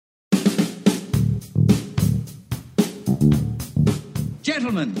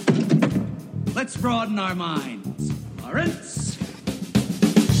Gentlemen, let's broaden our minds. Lawrence?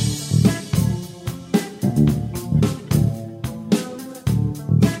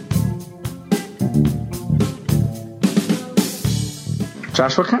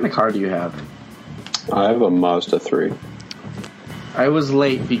 Josh, what kind of car do you have? I have a Mazda 3. I was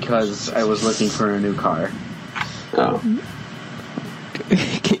late because I was looking for a new car. Oh.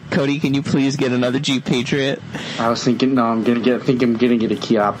 Cody, can you please get another Jeep Patriot? I was thinking, no, I'm gonna get a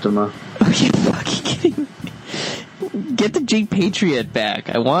Kia Optima. Are you fucking kidding me? Get the Jeep Patriot back.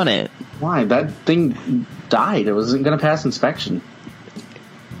 I want it. Why? That thing died. It wasn't gonna pass inspection.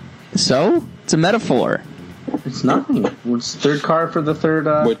 So? It's a metaphor. It's nothing. It's third car for the third.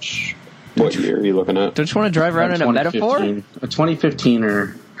 What year are you looking at? Don't you want to drive around in a metaphor? A 2015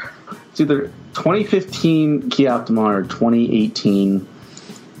 or it's either 2015 Kia Optima or 2018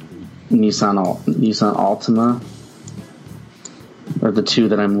 Nissan Altima are the two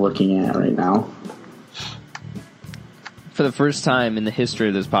that I'm looking at right now. For the first time in the history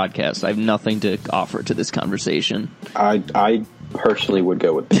of this podcast, I have nothing to offer to this conversation. I personally would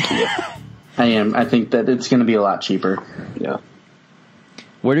go with the Kia. I think that it's going to be a lot cheaper. Yeah.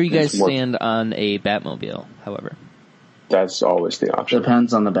 Where do you guys stand on a Batmobile, however? That's always the option.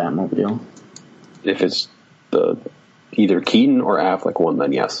 Depends on the Batmobile. If it's the either Keaton or Affleck one,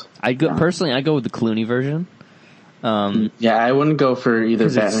 then yes. Personally, I go with the Clooney version. Yeah, I wouldn't go for either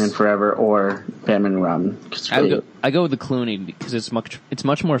Batman Forever or Batman and Robin. I go with the Clooney because it's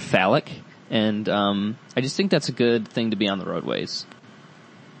much more phallic, and I just think that's a good thing to be on the roadways.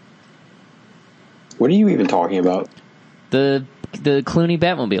 What are you even talking about? The Clooney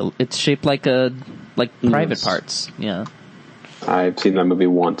Batmobile. It's shaped like private parts. Yeah. I've seen that movie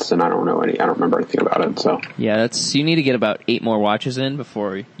once, and I don't remember anything about it. So yeah, you need to get about 8 more watches in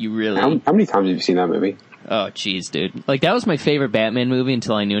before you really. How many times have you seen that movie? Oh, jeez, dude! Like that was my favorite Batman movie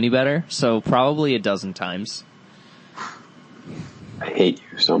until I knew any better. So probably a dozen times. I hate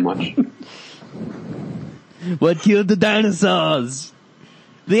you so much. What killed the dinosaurs?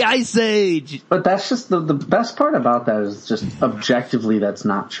 The Ice Age! But that's just the best part about that is just objectively that's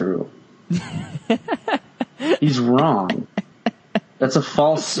not true. He's wrong. That's a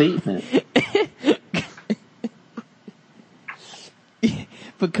false statement.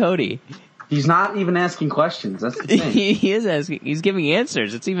 But Cody... He's not even asking questions. That's the thing. He is asking. He's giving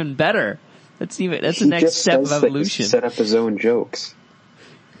answers. It's even better. That's the next step of evolution. Set up his own jokes.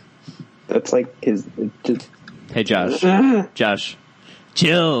 That's like his... Hey, Josh. Josh.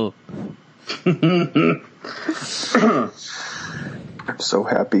 Chill. I'm so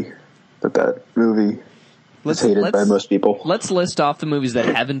happy that movie is hated by most people. Let's list off the movies that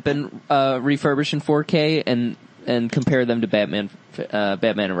haven't been refurbished in 4K and compare them to Batman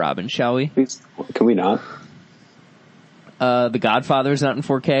and Robin, shall we? Can we not? The Godfather's not in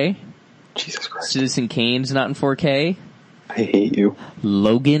 4K. Jesus Christ. Citizen Kane's not in 4K. I hate you.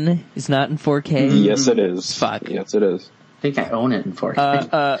 Logan is not in 4K. Yes, it is. Fuck. Yes, it is. I think I own it in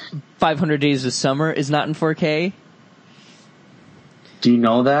 4K. 500 Days of Summer is not in 4K. Do you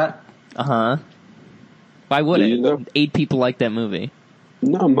know that? Uh-huh. Why would it? You know? 8 people like that movie.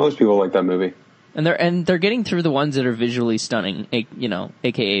 No, most people like that movie. And they're getting through the ones that are visually stunning,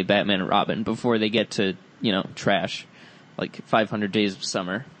 aka Batman and Robin, before they get to, trash, like 500 Days of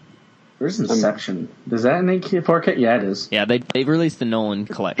Summer. Where's Inception? Is that in 4K? Yeah, it is. Yeah, they released the Nolan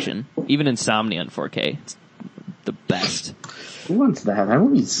collection. Even Insomnia in 4K. It's the best. Who wants that? That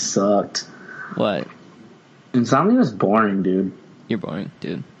movie sucked. What? Insomnia was boring, dude. You're boring,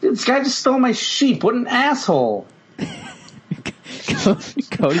 dude. This guy just stole my sheep. What an asshole.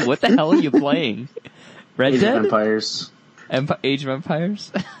 Cody, what the hell are you playing? Red Dead? Age of Empires. Age of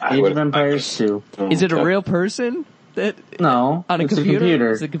Empires? Age of Empires 2. Is it a real person? No. On a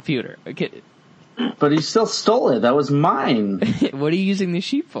computer? It's a computer. Okay. But he still stole it. That was mine. What are you using the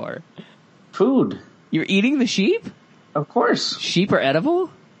sheep for? Food. You're eating the sheep? Of course. Sheep are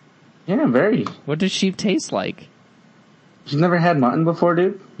edible? Yeah, very. What does sheep taste like? You've never had mutton before,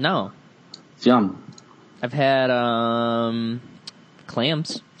 dude? No. It's yum. I've had,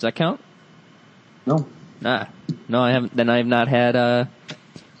 clams. Does that count? No. Nah. No, I haven't. Then I've not had,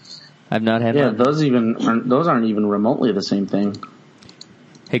 I've not had mutton. Those aren't even remotely the same thing.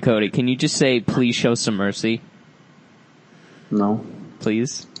 Hey, Cody, can you just say, please show some mercy? No.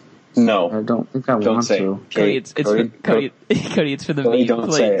 Please? No. I don't think I want to. Cody, it's for the meme, don't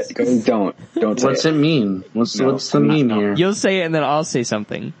please. say it. Cody, don't say What's it mean? What's the meme here? You'll say it and then I'll say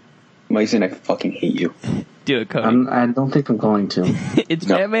something. Mike's and I fucking hate you. Do it, Cody. I don't think I'm going to. It's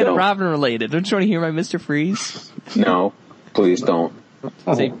Batman and Robin related. Don't you want to hear my Mr. Freeze? No. Please don't.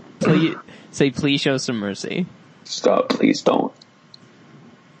 Say, please show some mercy. Stop. Please don't.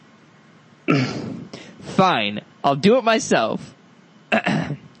 Fine, I'll do it myself.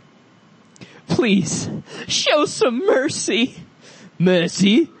 Please, show some mercy.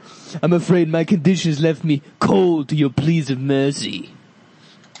 Mercy? I'm afraid my conditions left me cold to your pleas of mercy.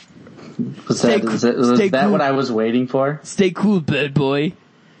 Was that cool. what I was waiting for? Stay cool, bird boy.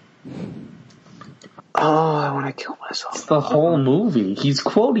 Oh, I want to kill myself. It's the whole movie. He's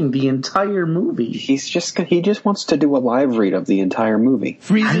quoting the entire movie. He just wants to do a live read of the entire movie.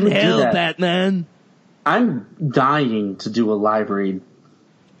 Freezing hell, Batman. I'm dying to do a live read.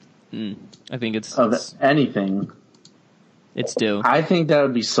 I think it's anything. It's due. I think that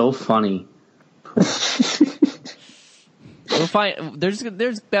would be so funny. We'll find.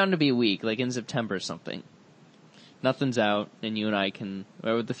 There's bound to be a week, like in September or something. Nothing's out, and you and I can,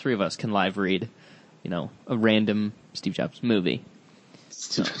 or the three of us can live read, a random Steve Jobs movie.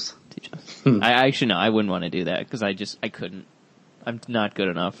 Steve Jobs. I actually no, I wouldn't want to do that because I couldn't. I'm not good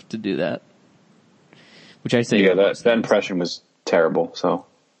enough to do that. Which I say. Yeah, that impression was terrible. So.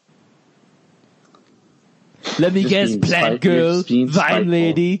 Let me guess, plant girl, vine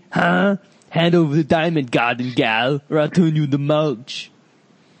lady, huh? Hand over the diamond garden gal, or I'll turn you the mulch.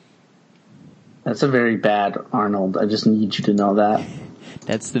 That's a very bad Arnold. I just need you to know that.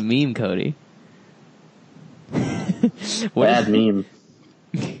 That's the meme, Cody. Bad meme.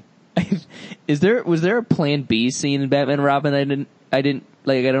 Was there a Plan B scene in Batman and Robin I don't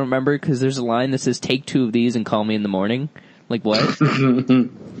remember because there's a line that says take 2 of these and call me in the morning. Like what?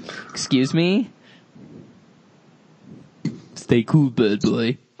 Excuse me? Stay cool, bird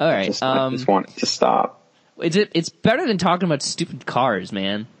boy. All right. I just want it to stop. It's better than talking about stupid cars,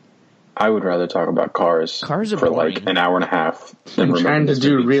 man. I would rather talk about cars. Cars are for boring. like an hour and a half. I'm trying to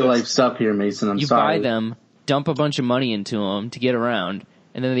do real life stuff here, Mason. I'm sorry. You buy them, dump a bunch of money into them to get around,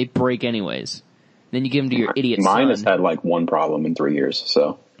 and then they break anyways. Then you give them to your idiot son. Mine has had like one problem in 3 years,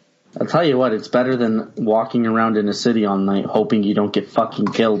 so. I'll tell you what, it's better than walking around in a city all night hoping you don't get fucking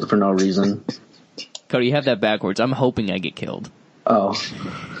killed for no reason. Cody, you have that backwards. I'm hoping I get killed. Oh.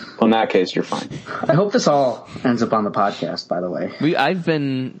 Well, in that case, you're fine. I hope this all ends up on the podcast, by the way.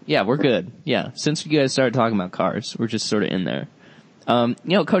 We're good. Yeah, since you guys started talking about cars, we're just sort of in there.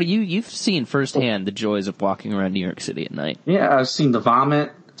 Cody, you've seen firsthand the joys of walking around New York City at night. Yeah, I've seen the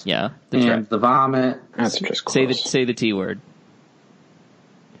vomit. Yeah. The vomit. That's just gross. Say the T word.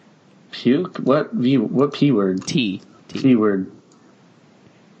 Puke? What P word? T word.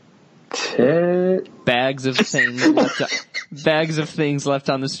 Tit. Bags of things left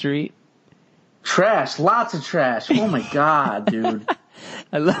on the street. Trash. Lots of trash. Oh my god, dude.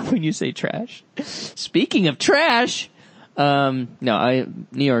 I love when you say trash. Speaking of trash, New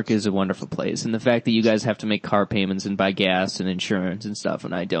York is a wonderful place, and the fact that you guys have to make car payments and buy gas and insurance and stuff,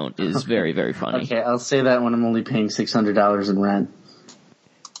 and I don't, is very, very funny. Okay, I'll say that when I'm only paying $600 in rent.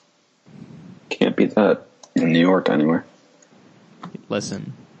 Can't beat that in New York anywhere.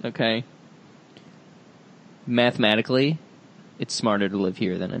 Listen, okay? Mathematically, it's smarter to live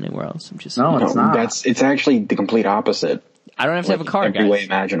here than anywhere else. I'm just No, it's not. It's actually the complete opposite. I don't have to have a car, every guys. way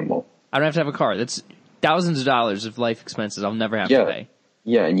imaginable. I don't have to have a car. That's thousands of dollars of life expenses I'll never have to pay.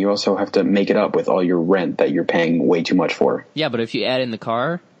 Yeah, and you also have to make it up with all your rent that you're paying way too much for. Yeah, but if you add in the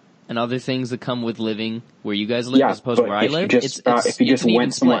car and other things that come with living where you guys live as opposed to where I live, if you just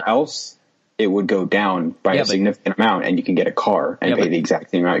went somewhere else, it would go down by a significant amount, and you can get a car and pay the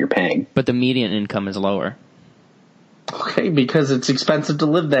exact same amount you're paying. But the median income is lower. Okay, because it's expensive to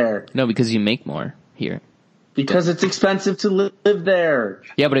live there. No, because you make more here. Because it's expensive to live there.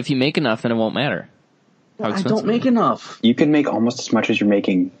 Yeah, but if you make enough, then it won't matter. I don't make enough. You can make almost as much as you're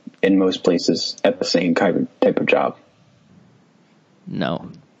making in most places at the same type of job. No.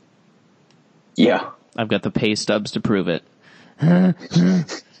 Yeah. I've got the pay stubs to prove it. and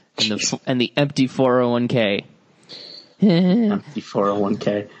the empty 401k. Empty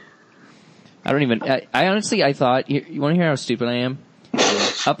 401k. I honestly, I thought, you want to hear how stupid I am?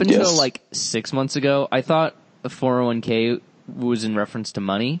 Up until like 6 months ago, I thought a 401k was in reference to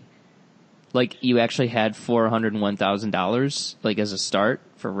money. Like you actually had $401,000 like as a start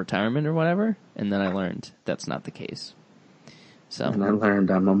for retirement or whatever. And then I learned that's not the case. So. And I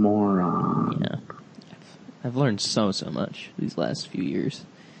learned I'm a moron. Yeah. I've learned so much these last few years.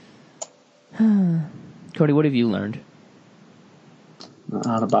 Cody, what have you learned?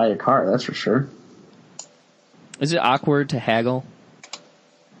 How to buy a car, that's for sure. Is it awkward to haggle?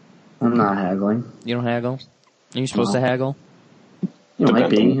 I'm not haggling. You don't haggle? Are you supposed to haggle? It might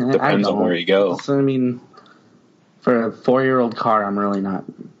be. Depends on where you go. So, I mean, for a 4-year-old car, I'm really not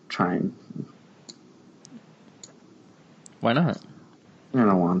trying. Why not? I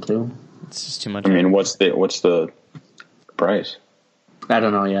don't want to. It's just too much. I mean, what's the price? I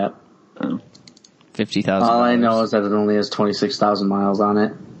don't know yet. Oh. 50,000. All I know is that it only has 26,000 miles on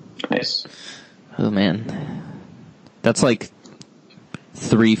it. Nice. Oh man, that's like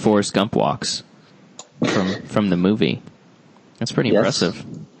 3 Forrest Gump walks from the movie. That's pretty impressive.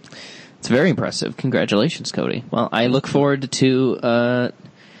 It's very impressive. Congratulations, Cody. Well, I look forward to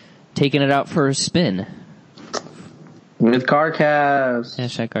taking it out for a spin with CarCast.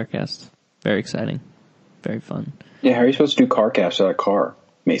 Hashtag CarCast. Very exciting. Very fun. Yeah, how are you supposed to do CarCast without a car,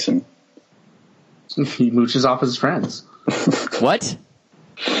 Mason? He mooches off his friends. What?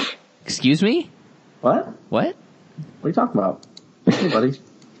 Excuse me? What? What are you talking about? Hey, buddy.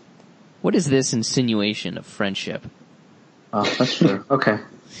 What is this insinuation of friendship? Oh, that's true. Okay.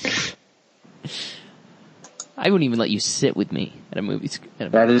 I wouldn't even let you sit with me at a movie.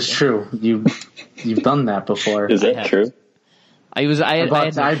 That is true. You've done that before. Is that true?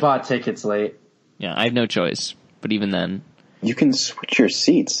 I bought tickets late. Yeah, I had no choice. But even then, you can switch your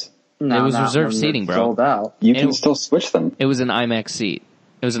seats. No, it was reserved seating, bro. Sold out. You can still switch them. It was an IMAX seat.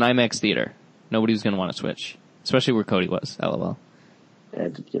 It was an IMAX theater. Nobody was going to want to switch, especially where Cody was. LOL. Yeah,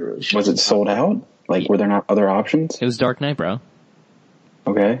 it did get really was it sold out? Like, were there not other options? It was Dark Knight, bro.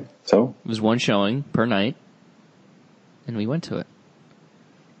 Okay, so? It was one showing per night, and we went to it.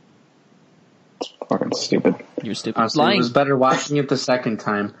 It's fucking stupid. You're stupid. Honestly, it was better watching it the second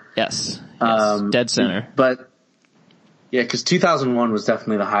time. Yes. Dead center. But, yeah, because 2001 was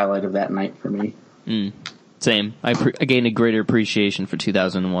definitely the highlight of that night for me. Same. I gained a greater appreciation for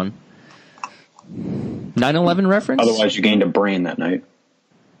 2001. 9/11 reference? Otherwise, you gained a brain that night.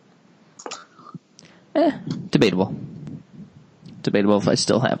 Debatable. Debatable if I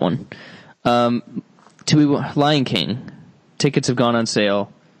still have one. Lion King. Tickets have gone on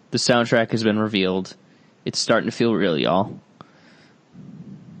sale. The soundtrack has been revealed. It's starting to feel real, y'all.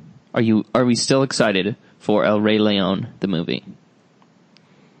 Are we still excited for El Rey León, the movie?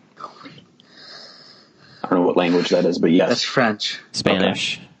 I don't know what language that is, but yes. That's French.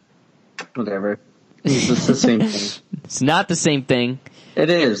 Spanish. Okay. Whatever. It's the same thing. It's not the same thing. It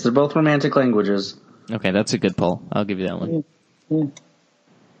is. They're both romantic languages. Okay, that's a good pull. I'll give you that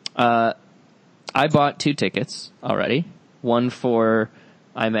one. I bought 2 tickets already. One for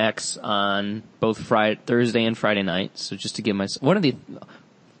IMAX on both Thursday and Friday night. So just to give myself one of the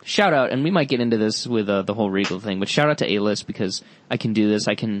shout out, and we might get into this with the whole Regal thing, but shout out to A-List because I can do this.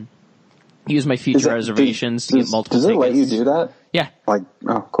 I can use my future reservations to get multiple tickets. Does it let you do that? Yeah. Like,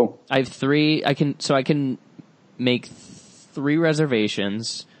 oh, cool. I have 3. I can make 3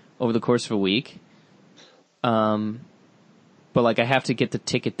 reservations over the course of a week. But like I have to get the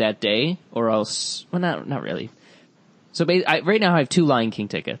ticket that day, or else. Well, not really. So right now I have 2 Lion King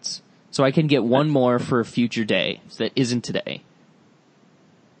tickets, so I can get one more for a future day that isn't today.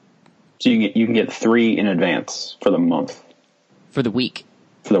 So you can get 3 in advance for the month. For the week.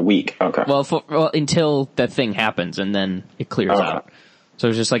 For the week, okay. Well, until that thing happens, and then it clears out. So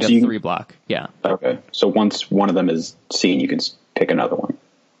it's just like a 3 block. Yeah. Okay. So once one of them is seen, you can pick another one.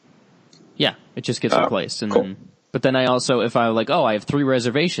 Yeah, it just gets replaced, and then. But then I also, if I like, I have 3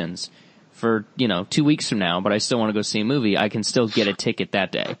 reservations for 2 weeks from now, but I still want to go see a movie, I can still get a ticket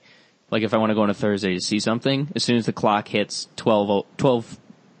that day. Like if I want to go on a Thursday to see something, as soon as the clock hits 12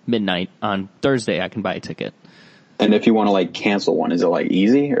 midnight on Thursday, I can buy a ticket. And if you want to like cancel one, is it like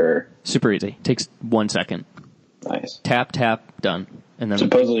easy or? Super easy. Takes 1 second. Nice. Tap, done. And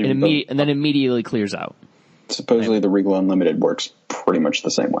then immediately clears out. Supposedly the Regal Unlimited works pretty much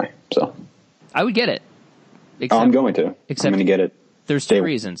the same way, so. I would get it. I'm going to. Except I'm going to get it. There's 2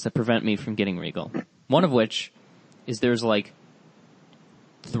 reasons that prevent me from getting Regal. One of which is there's like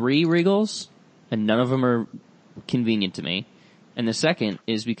 3 Regals, and none of them are convenient to me. And the second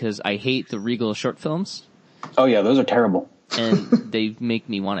is because I hate the Regal short films. Oh yeah, those are terrible. And they make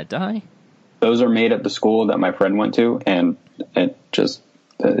me want to die. Those are made at the school that my friend went to, and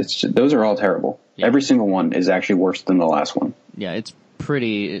those are all terrible. Yeah. Every single one is actually worse than the last one. Yeah, it's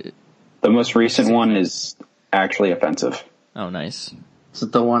pretty. The most recent one is actually offensive. Oh, nice. Is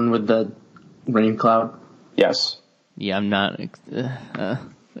it the one with the rain cloud? Yes. Yeah, I'm not.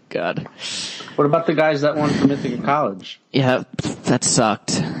 God. What about the guys that won from Ithaca College? Yeah, that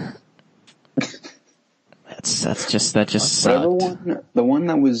sucked. That just sucked. The one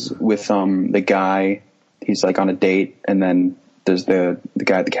that was with the guy, he's like on a date, and then there's the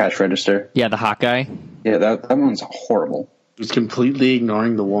guy at the cash register. Yeah, the hot guy. Yeah, that one's horrible. He's completely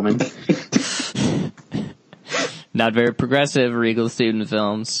ignoring the woman. Not very progressive Regal student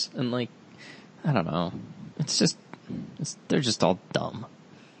films, and like, I don't know. They're just all dumb.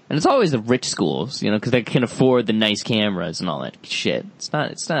 And it's always the rich schools, because they can afford the nice cameras and all that shit. It's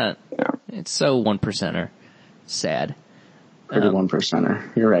not, yeah. It's so 1%er. Sad.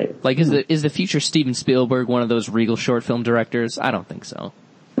 31%er. You're right. Like, is the future Steven Spielberg one of those Regal short film directors? I don't think so.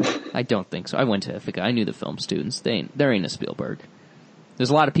 I don't think so. I went to Ithaca. I knew the film students. There ain't a Spielberg. There's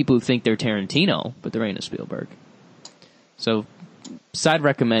a lot of people who think they're Tarantino, but there ain't a Spielberg. So, I'd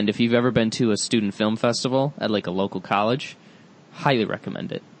recommend, if you've ever been to a student film festival at like a local college, highly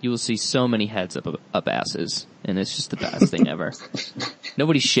recommend it. You will see so many heads up asses, and it's just the best thing ever.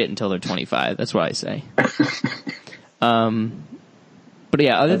 Nobody's shit until they're 25. That's what I say. But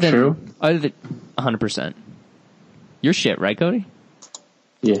yeah, other than 100%. You're shit, right, Cody?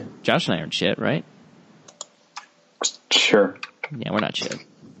 Yeah. Josh and I aren't shit, right? Sure. Yeah, we're not shit.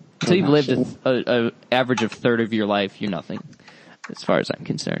 Until you've lived a average of third of your life, you're nothing, as far as I'm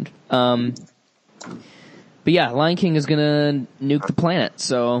concerned. But yeah, Lion King is gonna nuke the planet,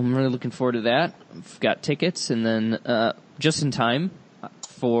 so I'm really looking forward to that. I've got tickets, and then just in time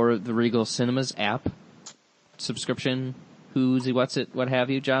for the Regal Cinemas app subscription. What's it, what have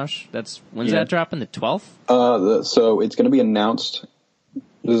you, Josh? When's that dropping? The 12th? So it's going to be announced.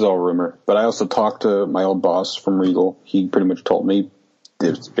 This is all rumor, but I also talked to my old boss from Regal. He pretty much told me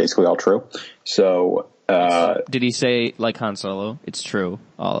it's basically all true. So, did he say, like Han Solo, it's true,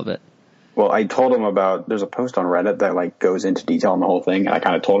 all of it? Well, I told him there's a post on Reddit that like goes into detail on the whole thing, and I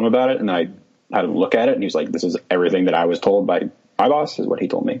kind of told him about it, and I had to look at it, and he was like, this is everything that I was told by my boss, is what he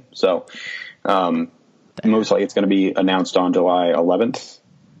told me. So, most likely it's going to be announced on July 11th,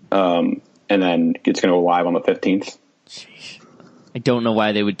 and then it's going to go live on the 15th. I don't know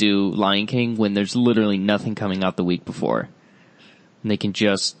why they would do Lion King when there's literally nothing coming out the week before. And they can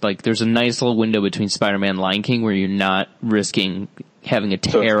just, like, there's a nice little window between Spider-Man and Lion King where you're not risking having a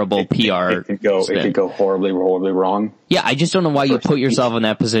terrible PR It could go horribly, horribly wrong. Yeah, I just don't know why you put yourself in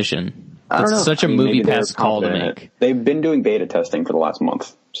that position. It's such a movie pass call to make. They've been doing beta testing for the last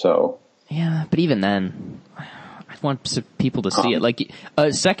month, so. Yeah, but even then, I want people to see it. Like,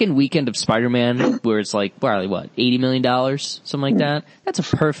 a second weekend of Spider-Man where it's like, what, $80 million? Something like that? It's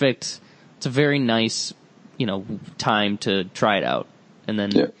a very nice, time to try it out. And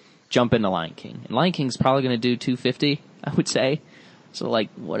then jump into Lion King. And Lion King's probably going to do $250, I would say. So, like,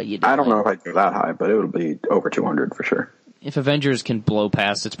 what are you doing? I don't know if I'd go that high, but it would be over 200 for sure. If Avengers can blow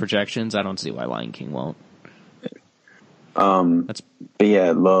past its projections, I don't see why Lion King won't. But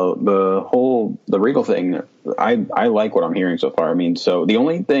yeah, the Regal thing, I like what I'm hearing so far. I mean, so the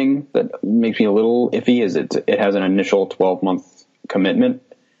only thing that makes me a little iffy is it has an initial 12-month commitment,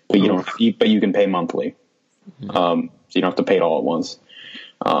 but you can pay monthly. So you don't have to pay it all at once.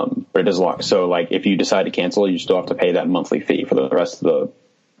 But it does a lot. So like if you decide to cancel, you still have to pay that monthly fee for the rest of the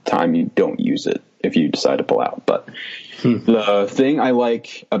time you don't use it if you decide to pull out. But the thing I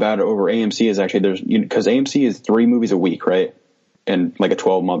like about it over AMC is actually because AMC is 3 movies a week, right? And like a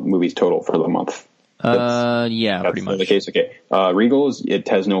 12-month movies total for the month. Yeah, pretty much. The case. Okay. Regal it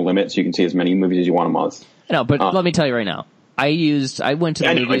has no limit, so you can see as many movies as you want a month. No, but let me tell you right now. I went to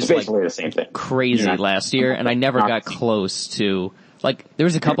the movies basically the same thing. Crazy last year, and I never got close to, like, there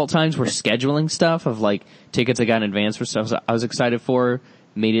was a couple times where scheduling stuff of, like, tickets I got in advance for stuff I was excited for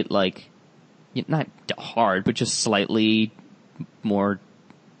made it, like, not hard, but just slightly more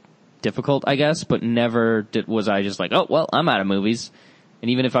difficult, I guess, but never was I just like, oh, well, I'm out of movies.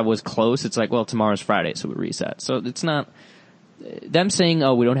 And even if I was close, it's like, well, tomorrow's Friday, so we reset. So it's not, them saying,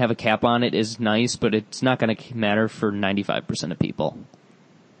 oh, we don't have a cap on it is nice, but it's not going to matter for 95% of people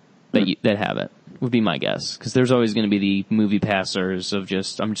that have it, would be my guess. Because there's always going to be the movie passers of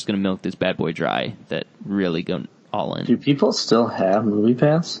I'm just going to milk this bad boy dry that really go all in. Do people still have Movie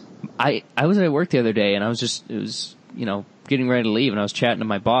Pass? I was at work the other day, and it was getting ready to leave, and I was chatting to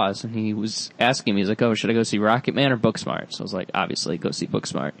my boss, and he was asking me, he's like, oh, should I go see Rocketman or Booksmart? So I was like, obviously, go see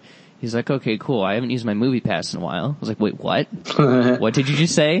Booksmart. He's like, okay, cool, I haven't used my Movie Pass in a while. I was like, wait, what? What did you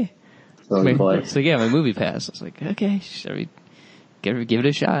just say? So yeah, my Movie Pass. I was like, okay, should we give it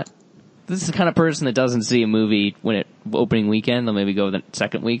a shot? This is the kind of person that doesn't see a movie opening weekend. They'll maybe go the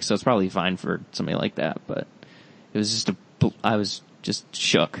second week, so it's probably fine for somebody like that. But it was I was just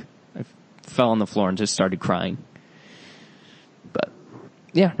shook. I fell on the floor and just started crying. But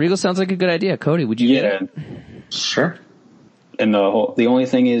yeah, Regal sounds like a good idea. Cody, would you get it? Sure. And the only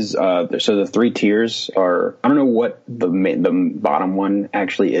thing is, so the 3 tiers are, I don't know what the bottom one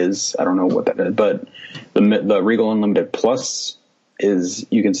actually is. I don't know what that is, but the Regal Unlimited Plus is,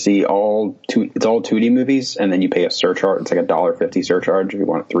 you can see it's all 2D movies, and then you pay a surcharge. It's like $1.50 surcharge if you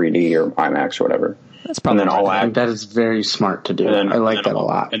want 3D or IMAX or whatever. That's probably that is very smart to do. I like that a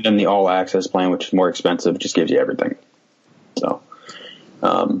lot. And then the all access plan, which is more expensive, just gives you everything. So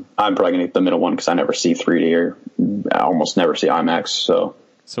I'm probably gonna get the middle one because I never see 3D or I almost never see IMAX. So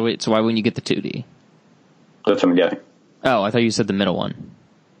why wouldn't you get the 2D? That's what I'm getting. Oh, I thought you said the middle one.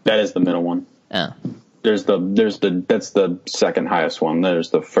 That is the middle one. Oh. That's the second highest one. There's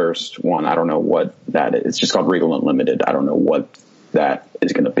the first one. I don't know what that is. It's just called Regal Unlimited. I don't know what that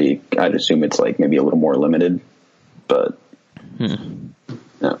is going to be. I'd assume it's like maybe a little more limited, but yeah.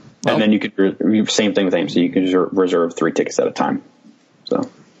 Well, and then you could same thing with AMC. You can reserve 3 tickets at a time. So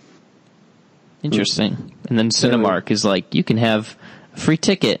interesting. And then Cinemark is like, you can have a free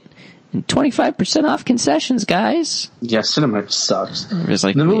ticket and 25% off concessions, guys. Yeah, Cinemark sucks. It's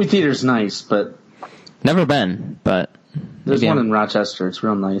like, the movie theater's nice, but never been, but there's one in Rochester. It's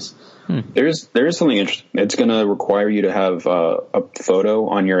real nice. There is something interesting. It's going to require you to have a photo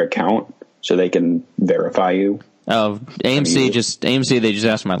on your account so they can verify you. Oh, AMC, they just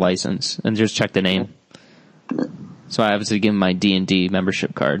asked my license and just check the name. So I obviously give them my D&D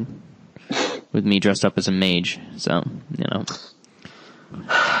membership card with me dressed up as a mage. So, you know.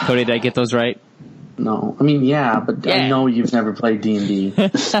 Cody, did I get those right? No. I mean, yeah, but yeah. I know you've never played D&D.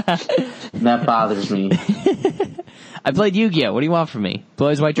 That bothers me. I played Yu-Gi-Oh! What do you want from me? Blue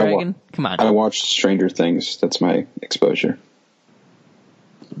Eyes White Dragon? Come on. I watched Stranger Things. That's my exposure.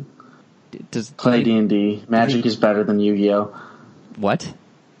 Play D&D. Magic is better than Yu-Gi-Oh! What?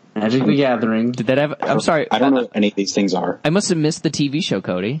 Magic the Gathering. Did that have... I'm sorry. I don't know what any of these things are. I must have missed the TV show,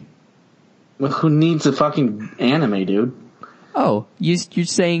 Cody. Well, who needs a fucking anime, dude? Oh, you're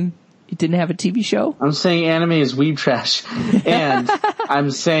saying it didn't have a TV show? I'm saying anime is weeb trash. And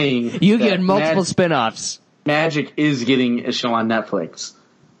I'm saying... You get multiple spin-offs. Magic is getting a show on Netflix.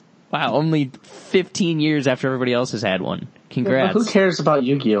 Wow, only 15 years after everybody else has had one. Congrats. Who cares about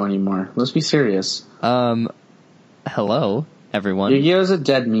Yu-Gi-Oh! Anymore? Let's be serious. Hello, everyone. Yu-Gi-Oh! Is a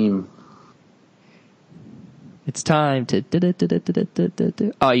dead meme. It's time to...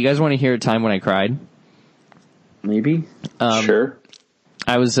 Oh, you guys want to hear a time when I cried? Maybe. Sure.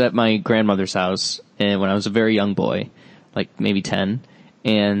 I was at my grandmother's house when I was a very young boy, like maybe 10,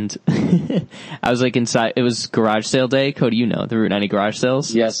 and I was like inside. It was garage sale day. Cody, you know the Route 90 garage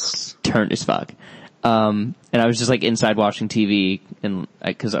sales. Yes. Turned as fuck. And I was just like inside watching TV, and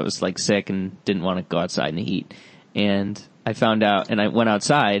because I was like sick and didn't want to go outside in the heat. And I found out, and I went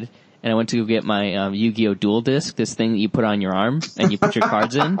outside, and I went to go get my Yu-Gi-Oh! Dual Disc, this thing that you put on your arm, and you put your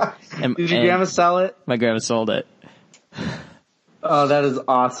cards in. And, did your grandma sell it? My grandma sold it. Oh, that is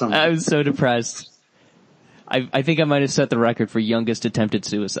awesome. I was so depressed. I think I might have set the record for youngest attempted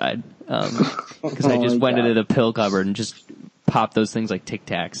suicide. Because I just went into the pill cupboard and just popped those things like Tic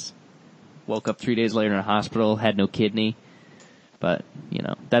Tacs. Woke up 3 days later in a hospital, had no kidney. But, you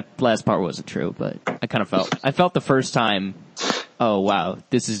know, that last part wasn't true, but I kind of I felt the first time, oh wow,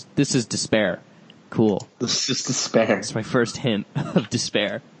 this is despair. Cool. This is despair. It's my first hint of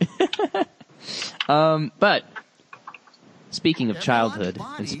despair. But, speaking of childhood,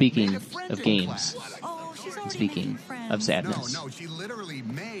 and speaking of games, and speaking of sadness,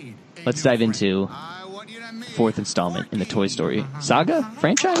 let's dive into fourth installment in the Toy Story saga,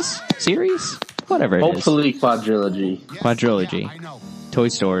 franchise, series, whatever it is. Hopefully quadrilogy. Quadrilogy. Toy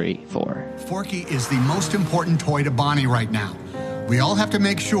Story 4. Forky is the most important toy to Bonnie right now. We all have to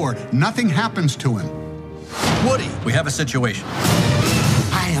make sure nothing happens to him. Woody, we have a situation.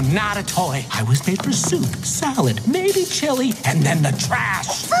 I am not a toy. I was made for soup, salad, maybe chili, and then the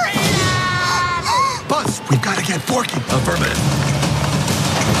trash. Freedom! Buzz, we've got to get Forky. Affirmative.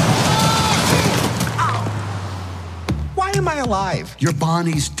 Why am I alive? You're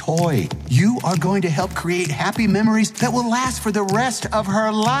Bonnie's toy. You are going to help create happy memories that will last for the rest of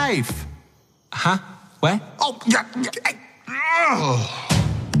her life. Huh? What? Oh, yeah.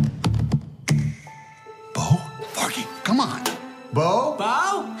 Bo? Forky, come on. Bo? Bo?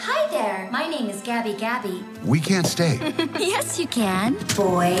 Hi there. My name is Gabby Gabby. We can't stay. Yes, you can.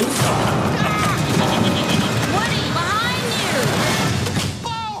 Boys. Woody, behind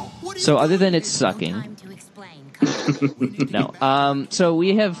you! So other than it sucking... No. So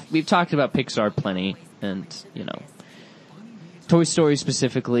we've talked about Pixar plenty, and, you know, Toy Story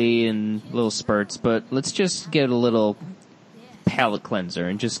specifically in little spurts, but let's just get a little palate cleanser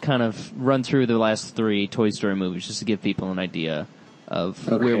and just kind of run through the last 3 Toy Story movies just to give people an idea of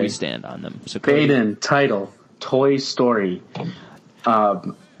where we stand on them. So Baden, title, Toy Story.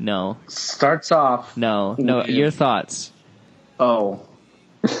 No. Starts off... No, your thoughts. Oh.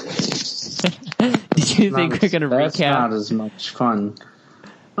 Did you think we're going to recap? That's not as much fun.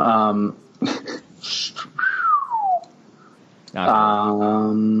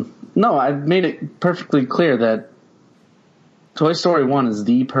 No, I've made it perfectly clear that Toy Story 1 is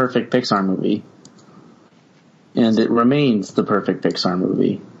the perfect Pixar movie. And it remains the perfect Pixar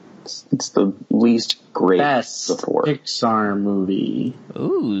movie. It's the least great Best of the four. Pixar movie.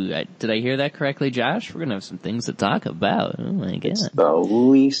 Ooh, did I hear that correctly, Josh? We're gonna have some things to talk about. Oh my god. It's the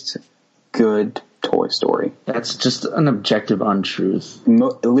least good Toy Story. That's just an objective untruth.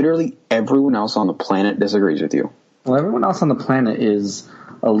 Literally everyone else on the planet disagrees with you. Well, everyone else on the planet is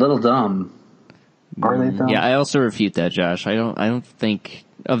a little dumb. Are they though? Yeah, I also refute that, Josh. I don't think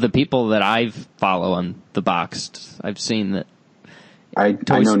of the people that I follow on the Boxed. I've seen that. I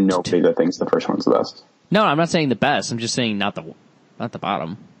know nobody that thinks the first one's the best. No, I'm not saying the best. I'm just saying not the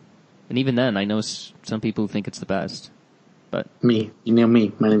bottom. And even then, I know some people who think it's the best. But Me. You know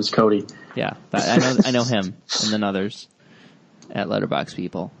me. My name is Cody. yeah, I know him, and then others at Letterboxd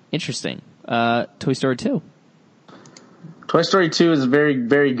people. Interesting. Toy Story 2. Toy Story 2 is very,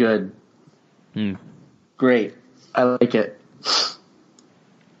 very good. Great. I like it.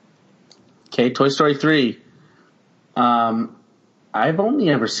 Okay, Toy Story 3. I've only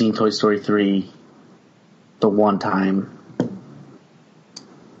ever seen Toy Story 3 the one time.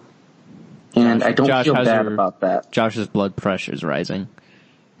 And I don't feel bad about that. Josh's blood pressure is rising.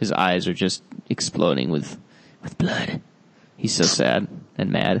 His eyes are just exploding with blood. He's so sad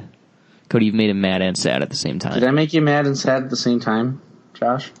and mad. Cody, you've made him mad and sad at the same time. Did I make you mad and sad at the same time,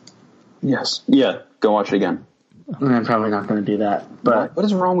 Josh? Yes. Yeah, go watch it again. I'm probably not going to do that. But What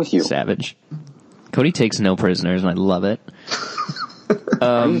is wrong with you? Savage. Cody takes no prisoners, and I love it.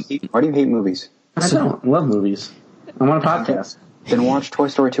 Why do you hate movies? I don't. I love movies. I'm on a podcast. Then watch Toy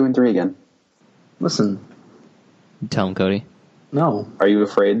Story 2 and 3 again. Listen. Tell him, Cody. No. Are you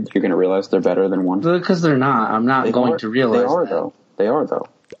afraid you're going to realize they're better than one? Because they're not. I'm not going to realize that. They are, though.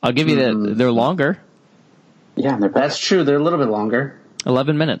 I'll give you that. They're longer. Yeah, they're better. That's true. They're a little bit longer.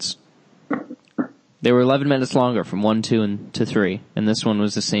 11 minutes. They were 11 minutes longer from 1, 2, and to 3. And this one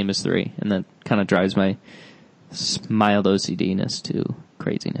was the same as 3. And that kind of drives my mild OCD-ness to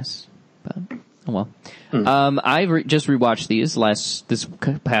craziness. But, oh well. I just rewatched this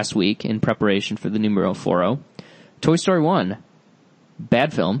past week in preparation for the numero 40. Toy Story 1.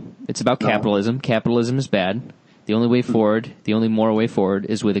 Bad film. It's about capitalism. Capitalism is bad. The only way forward, the only moral way forward,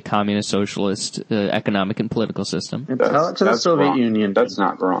 is with a communist, socialist, economic and political system. Tell it to the Soviet wrong. Union. That's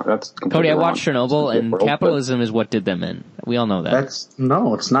not wrong. That's Cody, I wrong. watched Chernobyl, and World, capitalism is what did them in. We all know that.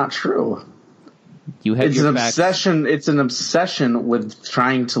 No, it's not true. You have It's your an facts. obsession. It's an obsession with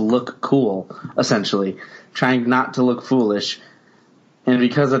trying to look cool, essentially, trying not to look foolish, and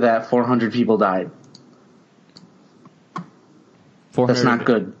because of that, 400 people died. 400 That's not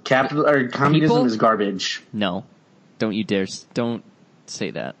good. Communism People? is garbage. No, don't you dare! Don't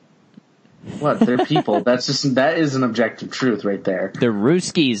say that. What? They're people. That is an objective truth right there. They're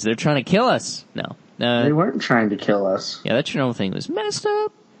Ruskies. They're trying to kill us. No, They weren't trying to kill us. yeah, that Chernobyl thing was messed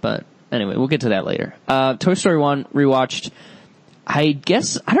up. But anyway, we'll get to that later. Toy Story 1 rewatched. I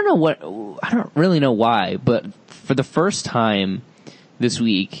guess I don't really know why, but for the first time this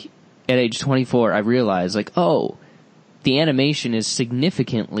week at age 24, I realized the animation is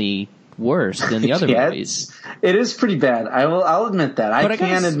significantly worse than the other movies. It is pretty bad. I'll admit that. I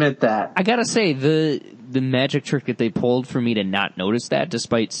can admit that. I gotta say, the magic trick that they pulled for me to not notice that,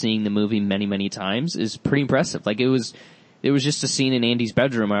 despite seeing the movie many, many times, is pretty impressive. It was just a scene in Andy's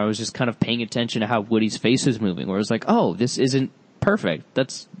bedroom where I was just kind of paying attention to how Woody's face was moving, where I was like, oh, this isn't perfect.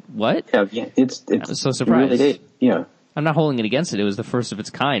 That's what? Yeah, it's I was so surprised. Really did. Yeah. I'm not holding it against it. It was the first of its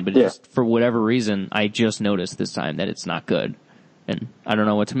kind, but just for whatever reason, I just noticed this time that it's not good. And I don't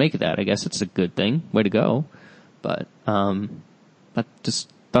know what to make of that. I guess it's a good thing. Way to go. But, I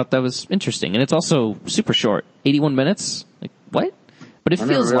just thought that was interesting. And it's also super short. 81 minutes? What? But it I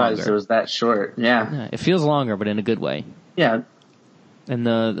feels never realized longer. it was that short. Yeah. It feels longer, but in a good way. Yeah. And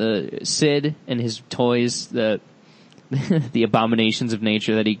the Sid and his toys, the abominations of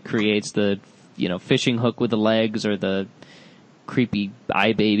nature that he creates, the fishing hook with the legs, or the creepy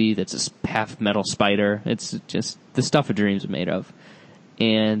eye baby that's a half metal spider. It's just the stuff of dreams are made of.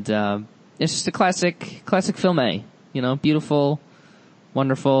 And it's just a classic film A. Beautiful,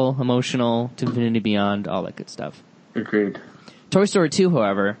 wonderful, emotional, to infinity beyond, all that good stuff. Agreed. Toy Story 2,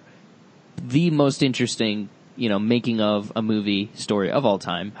 however, the most interesting, making of a movie story of all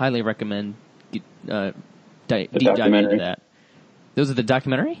time. Highly recommend deep diving into that. Those are the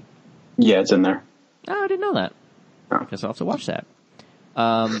documentary? Yeah, it's in there. Oh, I didn't know that. Oh. Guess I'll have to watch that.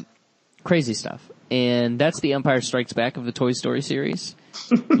 Crazy stuff. And that's the Empire Strikes Back of the Toy Story series.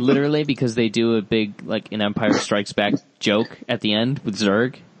 Literally, because they do a big, an Empire Strikes Back joke at the end with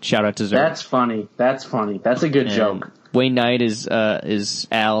Zurg. Shout out to Zurg. That's funny. That's a good joke. Wayne Knight is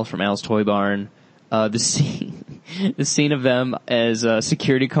Al from Al's Toy Barn. The scene of them as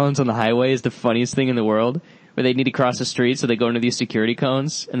security cones on the highway is the funniest thing in the world. where they need to cross the street, so they go into these security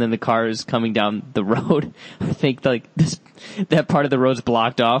cones, and then the car is coming down the road. I think like that part of the road's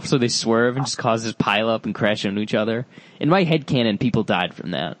blocked off, so they swerve and just causes pile up and crash into each other. In my headcanon, people died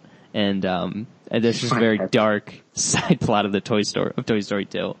from that, and there's just a very dark side plot of Toy Story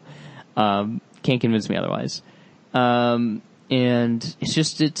 2. Can't convince me otherwise. And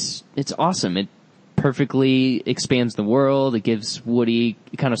it's awesome. It perfectly expands the world. It gives Woody,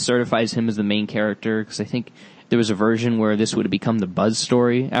 it kind of certifies him as the main character, because I think there was a version where this would have become the Buzz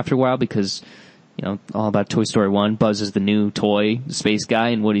story after a while, because, you know, all about Toy Story 1, Buzz is the new toy, the space guy,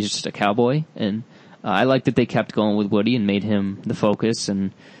 and Woody's just a cowboy. And I like that they kept going with Woody and made him the focus,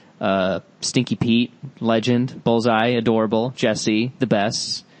 and Stinky Pete, legend, Bullseye, adorable, Jessie, the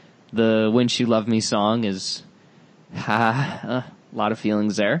best. The When She Loved Me song is a lot of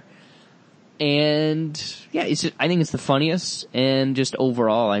feelings there. And yeah, I think it's the funniest, and just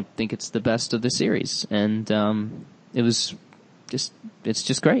overall, I think it's the best of the series. And it's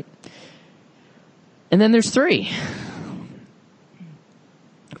just great. And then there's 3.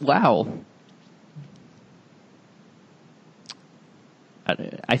 Wow.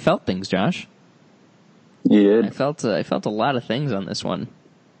 I felt things, Josh. You did? I felt a lot of things on this one.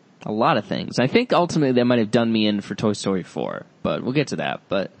 A lot of things. I think ultimately that might have done me in for Toy Story 4, but we'll get to that.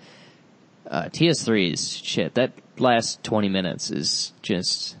 But TS3's shit. That last 20 minutes is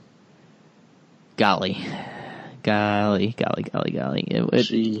just golly.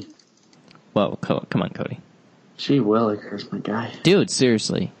 Whoa, come on, Cody. Gee Willikers, my guy. Dude,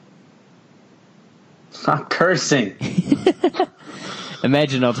 seriously. Stop cursing.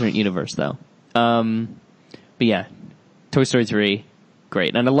 Imagine an alternate universe, though. But yeah, Toy Story 3,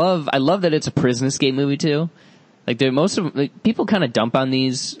 great. And I love that it's a prison escape movie, too. Like, people kind of dump on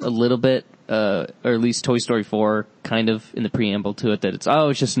these a little bit, or at least Toy Story 4, kind of, in the preamble to it, that it's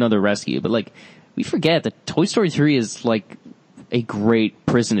just another rescue. But, like, we forget that Toy Story 3 is, like, a great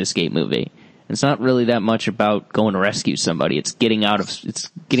prison escape movie. It's not really that much about going to rescue somebody. It's getting out of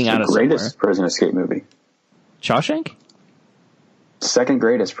somewhere. Greatest prison escape movie. Shawshank? Second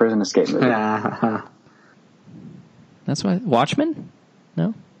greatest prison escape movie. That's why. Watchmen?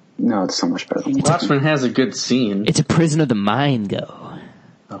 No? No, it's so much better than Watchmen has a good scene. It's a prison of the mind, go.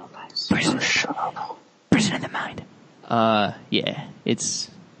 Oh, nice. Shut up. Prison of the mind. Yeah, it's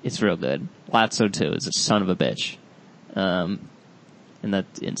real good. Lotso 2 is a son of a bitch. And that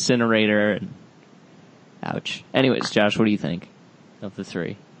incinerator, and ouch. Anyways, Josh, what do you think of the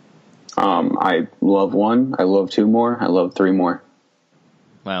 3? I love 1. I love 2 more. I love 3 more.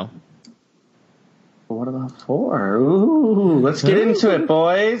 Wow. What about 4? Ooh, let's get into it,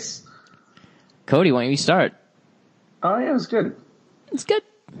 boys. Cody, why don't you start? Oh, yeah, it was good. It's good.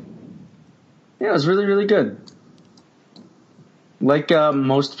 Yeah, it was really, really good. Like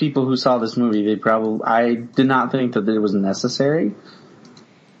most people who saw this movie, I did not think that it was necessary.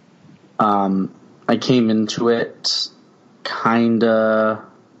 I came into it kinda,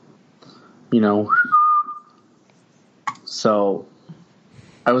 so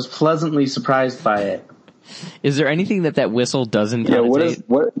I was pleasantly surprised by it. Is there anything that whistle doesn't connotate?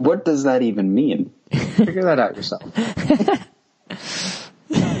 Yeah, what does that even mean? Figure that out yourself.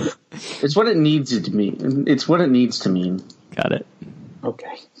 It's what it needs it to mean. It's what it needs to mean. Got it.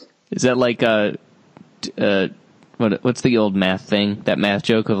 Okay. Is that like what's the old math thing? That math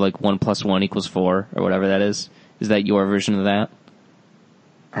joke of like 1 + 1 = 4 or whatever that is? Is that your version of that?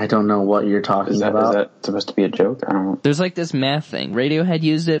 I don't know what you're talking about. Is that supposed to be a joke? I don't know. There's like this math thing. Radiohead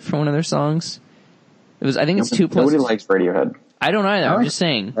used it for one of their songs. I think it's 2 + Nobody likes Radiohead. I don't either. I'm just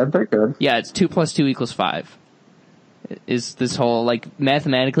saying. They're good. Yeah, it's 2 + 2 = 5. Is this whole, like,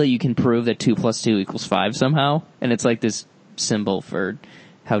 mathematically you can prove that 2 + 2 = 5 somehow, and it's like this symbol for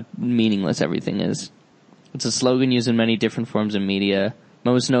how meaningless everything is. It's a slogan used in many different forms of media,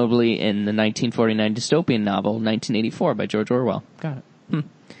 most notably in the 1949 dystopian novel 1984 by George Orwell. Got it.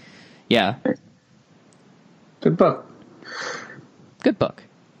 Yeah. Good book. Good book.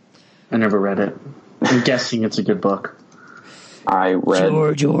 I never read it. I'm guessing it's a good book. I read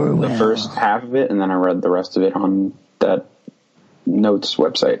George Orwell. the first half of it, and then I read the rest of it on that Notes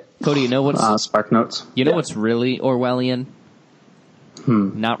website. Cody, you know what's Spark Notes? You know what's really Orwellian?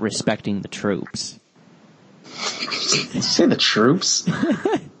 Not respecting the troops. Did you say the troops?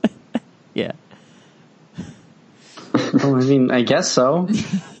 Yeah. Well, I mean, I guess so.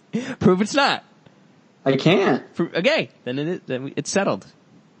 Prove it's not. I can't. Okay, then it's settled.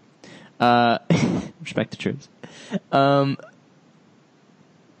 Respect the troops.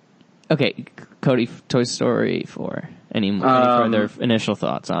 Okay, Cody, Toy Story 4. Any further initial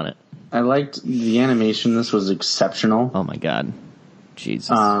thoughts on it? I liked the animation. This was exceptional. Oh my god. Jesus.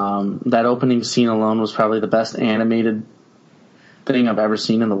 That opening scene alone was probably the best animated thing I've ever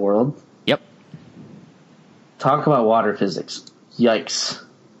seen in the world. Yep. Talk about water physics. Yikes.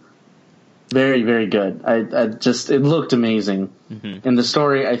 Very, very good. It looked amazing. Mm-hmm. And the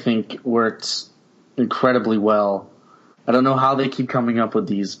story, I think, worked incredibly well. I don't know how they keep coming up with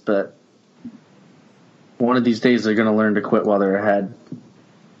these, but one of these days they're going to learn to quit while they're ahead.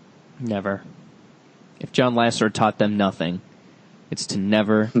 Never. If John Lasseter taught them nothing, it's to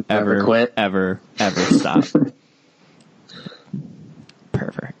never ever quit. Ever stop.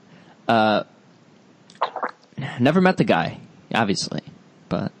 Perfect. Never met the guy, obviously,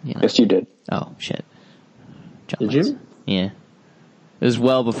 but you know. Yes, you did. Oh shit. John Did Lasseter. You? Yeah. It was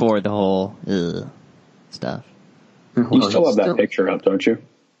well before the whole stuff. You still have that picture up, don't you?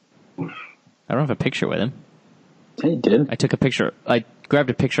 I don't have a picture with him. Yeah, you did. I took a picture. I grabbed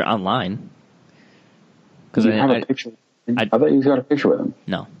a picture online. Because I have a picture. I thought you got a picture with him.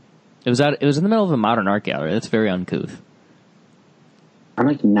 No, it was in the middle of a modern art gallery. That's very uncouth. I'm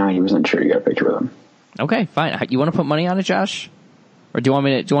like 90% sure you got a picture with him. Okay, fine. You want to put money on it, Josh, or do you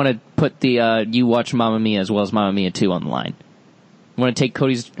want to put the you watch Mamma Mia as well as Mamma Mia 2 on the line? You want to take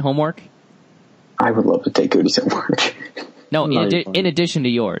Cody's homework? I would love to take Cody's homework. No, in addition to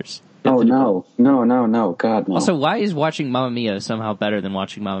yours. Oh no, God no. Also, why is watching Mamma Mia somehow better than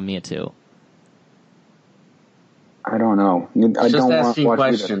watching Mamma Mia 2? I don't know. I don't want to watch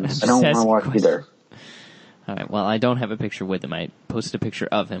questions. either. I don't want to watch either. All right. Well, I don't have a picture with him. I posted a picture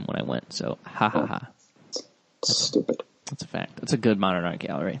of him when I went. So, ha. That's stupid. That's a fact. That's a good modern art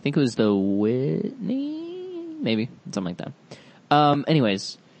gallery. I think it was the Whitney, maybe something like that.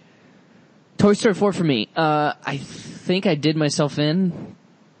 Anyways, Toy Story 4 for me. I think I did myself in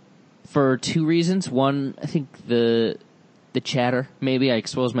for two reasons. One, I think the chatter. Maybe I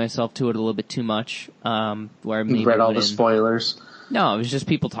exposed myself to it a little bit too much. Where I maybe read all the spoilers. No, it was just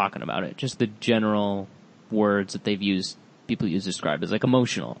people talking about it. Just the general words that people use to describe it as like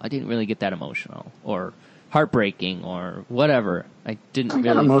emotional. I didn't really get that emotional or heartbreaking or whatever. I didn't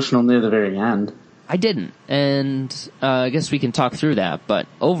got emotional near the very end. I didn't, and I guess we can talk through that. But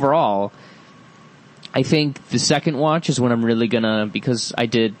overall, I think the second watch is when I'm really gonna, because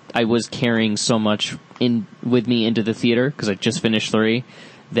I was carrying so much with me into the theater because I just finished 3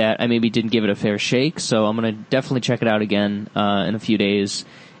 that I maybe didn't give it a fair shake. So I'm gonna definitely check it out again in a few days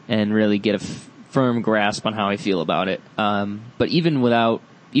and really get a firm grasp on how I feel about it. But even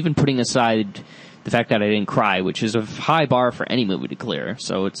putting aside the fact that I didn't cry, which is a high bar for any movie to clear,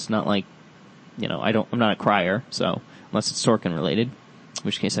 so it's not like, you know, I'm not a crier, so unless it's Sorkin related, in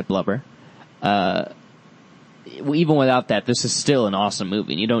which case I blubber. Even without that, this is still an awesome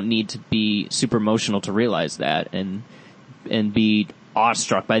movie, and you don't need to be super emotional to realize that, and be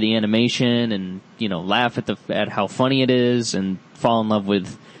awestruck by the animation, and, you know, laugh at how funny it is, and fall in love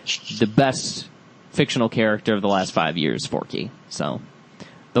with the best fictional character of the last 5 years, Forky. So,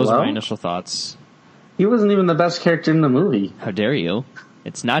 those are my initial thoughts. He wasn't even the best character in the movie. How dare you?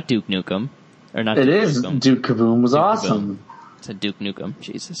 It's not Duke Nukem. Or not it Duke is. Nukem. Duke Kaboom was Duke awesome. Kaboom. It's a Duke Nukem.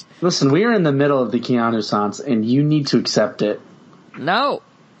 Jesus. Listen, we are in the middle of the Keanu Sans, and you need to accept it. No.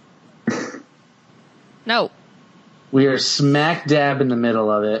 No. We are smack dab in the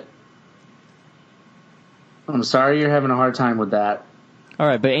middle of it. I'm sorry you're having a hard time with that. All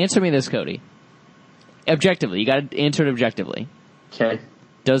right, but answer me this, Cody. Objectively. You got to answer it objectively. Okay.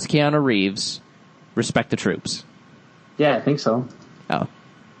 Does Keanu Reeves respect the troops? Yeah, I think so. Oh.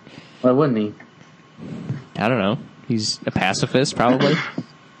 Why wouldn't he? I don't know. He's a pacifist, probably.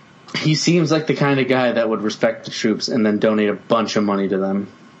 He seems like the kind of guy that would respect the troops and then donate a bunch of money to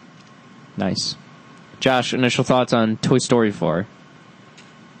them. Nice. Josh, initial thoughts on Toy Story 4?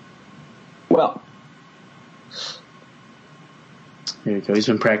 Well, here you go. He's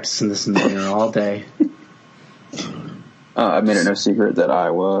been practicing this in the mirror all day. I made it no secret that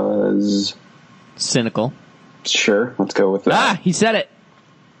I was cynical. Sure, let's go with that. Ah, he said it.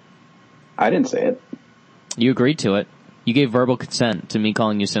 I didn't say it. You agreed to it. You gave verbal consent to me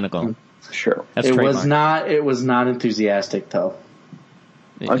calling you cynical. Sure. That's it trademark. was not enthusiastic though.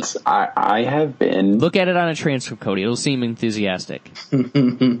 I have been. Look at it on a transcript, Cody. It'll seem enthusiastic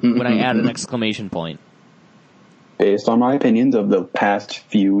when I add an exclamation point. Based on my opinions of the past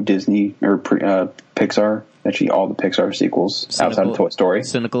few Disney or Pixar, actually all the Pixar sequels outside of Toy Story.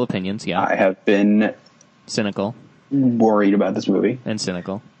 Cynical opinions, yeah. I have been cynical, worried about this movie, and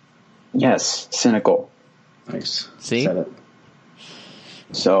cynical. Yes, cynical. Nice. See. Said it.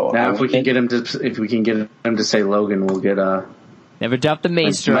 So now, if we can get him to say Logan, we'll get Never doubt the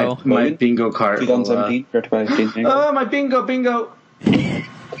maestro. My bingo card. 2017. Oh, my bingo.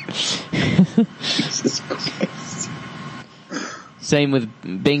 Jesus Christ. Same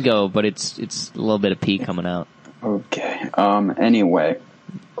with Bingo, but it's a little bit of pee coming out. Okay. Anyway,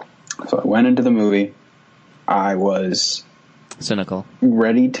 so I went into the movie. I was cynical,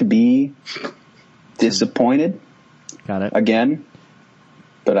 ready to be disappointed. Got it. Again,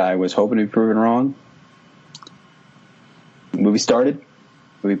 but I was hoping to be proven wrong. The movie started,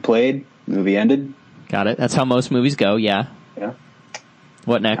 movie played, movie ended. Got it. That's how most movies go. Yeah. Yeah.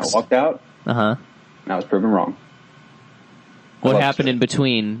 What next? I walked out. And I was proven wrong. What happened in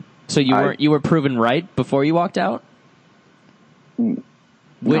between? So you were proven right before you walked out?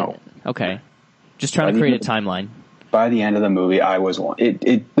 No. Okay. Just trying to create a timeline. By the end of the movie, I was one.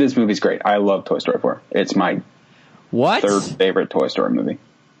 This movie's great. I love Toy Story 4. It's my third favorite Toy Story movie.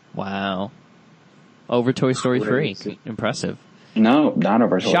 Wow. Over Toy Story 3. Impressive. No, not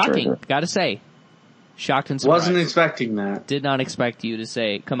over Toy Story 3. Shocking, gotta say. Shocked and surprised. Wasn't expecting that. Did not expect you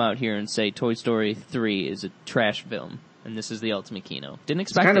to come out here and say Toy Story 3 is a trash film, and this is the ultimate Kino. Didn't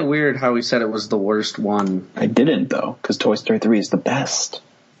expect it. It's kind of weird how he said it was the worst one. I didn't, though, because Toy Story 3 is the best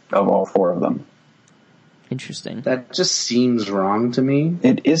of all four of them. Interesting. That just seems wrong to me.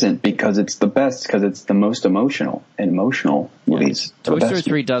 It isn't, because it's the best, because it's the most emotional, and emotional movies. Toy Story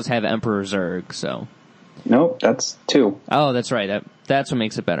 3 does have Emperor Zurg, so... Nope, that's 2. Oh, that's right. That's what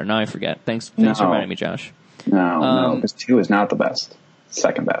makes it better. Now I forget. Thanks for reminding me, Josh. No, because 2 is not the best.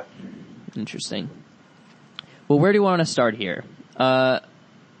 Second best. Interesting. Well, where do you want to start here?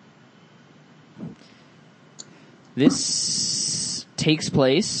 This takes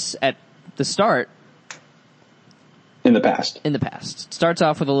place at the start. In the past. It starts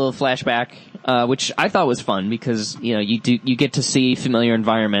off with a little flashback, which I thought was fun because, you get to see familiar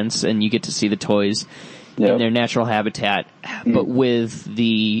environments and you get to see the toys in their natural habitat, but with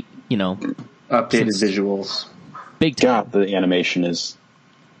the, updated visuals. Big time. God, the animation is...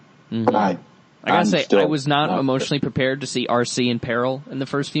 Mm-hmm. I gotta say, I was not emotionally prepared to see RC in peril in the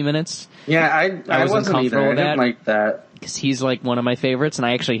first few minutes. Yeah, I wasn't either. I didn't like that. Because he's like one of my favorites,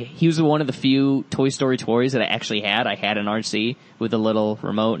 and he was one of the few Toy Story toys that I actually had. I had an RC with a little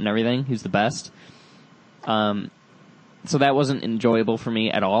remote and everything. He's the best. So that wasn't enjoyable for me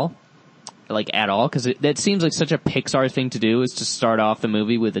at all. Because that seems like such a Pixar thing to do, is to start off the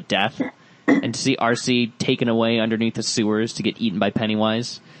movie with a death, and to see RC taken away underneath the sewers to get eaten by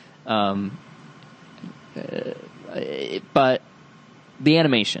Pennywise. But the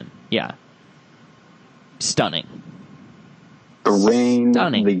animation, stunning. The rain,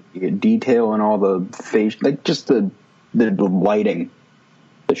 Stunning. The detail and all the face, just the lighting,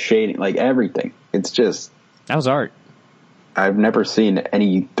 the shading, everything. It's just... That was art. I've never seen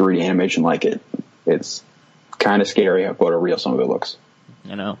any 3D animation like it. It's kind of scary what a real some of it looks.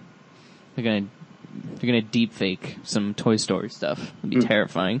 I know. They're gonna deep fake some Toy Story stuff. It'd be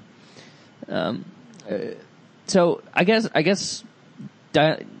terrifying. So I guess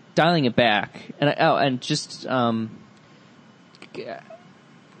dialing it back and just to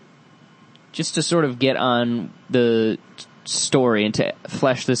sort of get on the story and to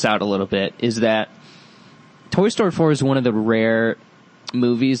flesh this out a little bit, is that Toy Story 4 is one of the rare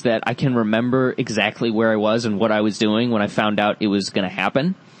movies that I can remember exactly where I was and what I was doing when I found out it was going to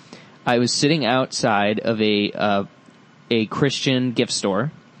happen. I was sitting outside of a Christian gift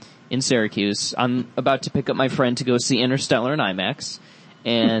store in Syracuse. I'm about to pick up my friend to go see Interstellar in IMAX.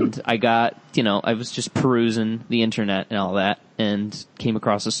 And I was just perusing the internet and all that, and came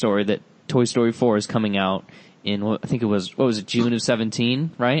across a story that Toy Story 4 is coming out in, I think it was, June of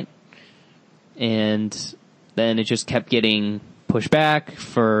 17, right? And then it just kept getting pushed back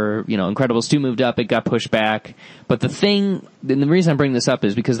for, Incredibles 2 moved up, it got pushed back. But and the reason I bring this up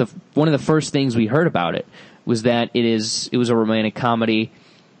is because one of the first things we heard about it was that it was a romantic comedy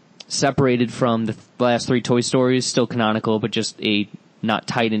separated from the last 3 Toy Stories, still canonical, but just not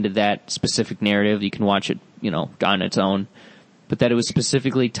tied into that specific narrative. You can watch it, on its own. But that it was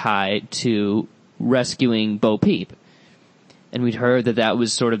specifically tied to rescuing Bo Peep. And we'd heard that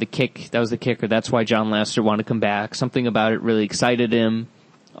was sort of the kicker. That's why John Lasseter wanted to come back. Something about it really excited him,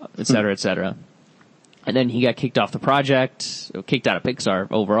 et cetera, et cetera. And then he got kicked off the project, or kicked out of Pixar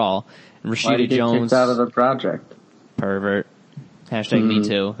overall. And Rashida Jones. Kicked out of the project. Pervert. Hashtag me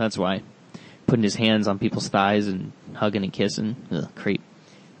too. That's why. Putting his hands on people's thighs and hugging and kissing. Ugh, creep.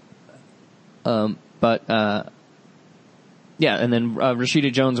 And then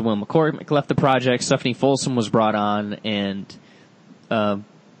Rashida Jones and Will McCormick left the project. Stephanie Folsom was brought on, and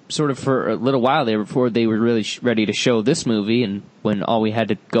sort of for a little while there before they were really ready to show this movie, and when all we had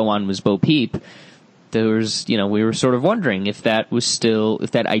to go on was Bo Peep, there was, we were sort of wondering if that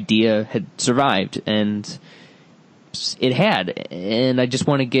idea had survived, and it had. And I just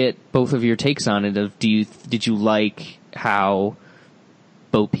want to get both of your takes on it. Did you like how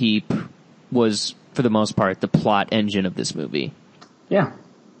Bo Peep was, for the most part, the plot engine of this movie. Yeah.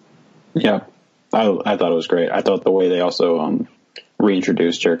 Yeah. I thought it was great. I thought the way they also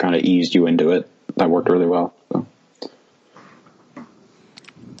reintroduced her kind of eased you into it. That worked really well. So.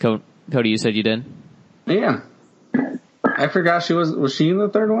 Cody, you said you did? Yeah. I forgot was she in the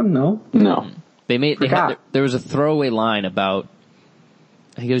third one? No. There was a throwaway line about,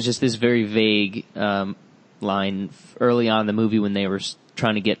 I think it was just this very vague line early on in the movie when they were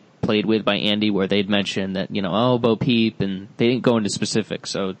trying to get played with by Andy, where they'd mentioned that, Bo Peep, and they didn't go into specifics,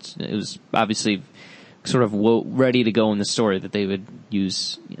 so it was obviously sort of ready to go in the story that they would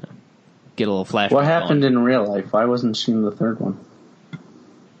use, get a little flashback. What happened in real life? Why wasn't she in the third one?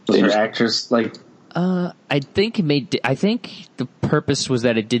 Was her actress like? I think the purpose was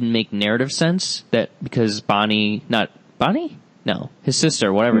that it didn't make narrative sense, that because his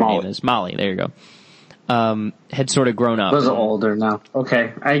sister, whatever her name is, Molly, there you go, had sort of grown up. Was older now.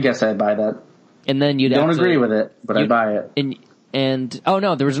 Okay, I guess I'd buy that. And then don't agree with it, but I'd buy it. And oh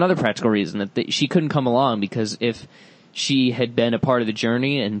no, there was another practical reason that she couldn't come along, because if she had been a part of the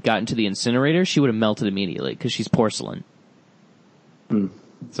journey and gotten to the incinerator, she would have melted immediately because she's porcelain.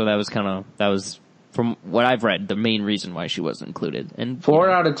 So that was from what I've read, the main reason why she wasn't included. And 4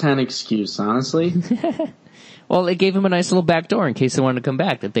 out of 10 excuse, honestly. Well, it gave him a nice little back door in case they wanted to come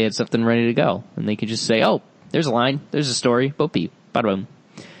back, that they had something ready to go. And they could just say, oh, there's a line, there's a story, Bo Peep, bada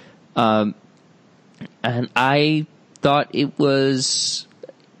boom. And I thought it was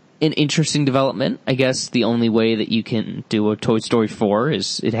an interesting development. I guess the only way that you can do a Toy Story 4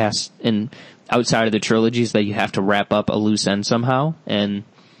 is it has, and outside of the trilogies, that you have to wrap up a loose end somehow. And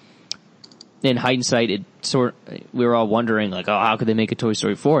in hindsight, we were all wondering, like, oh, how could they make a Toy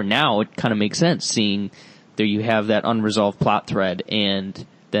Story 4? Now it kind of makes sense, seeing there you have that unresolved plot thread, and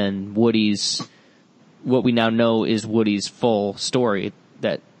then Woody's, what we now know is Woody's full story,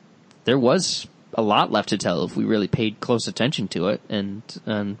 that there was a lot left to tell if we really paid close attention to it, and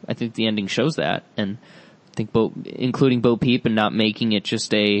I think the ending shows that. And I think including Bo Peep, and not making it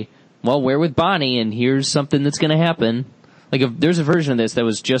just we're with Bonnie and here's something that's going to happen. Like, if there's a version of this that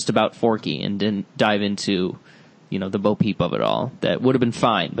was just about Forky and didn't dive into, the Bo Peep of it all, that would have been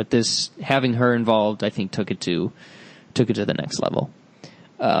fine. But this, having her involved, I think took it to the next level.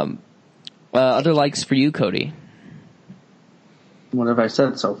 Other likes for you, Cody? What have I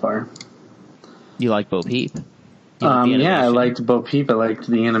said so far? You like Bo Peep? I liked Bo Peep. I liked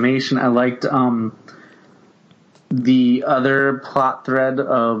the animation. I liked the other plot thread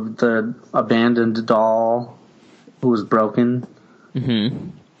of the abandoned doll who was broken.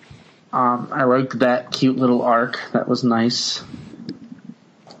 Mm-hmm. I liked that cute little arc. That was nice.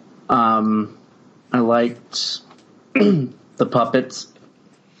 I liked the puppets.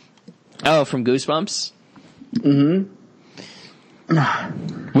 Oh, from Goosebumps? Mm-hmm.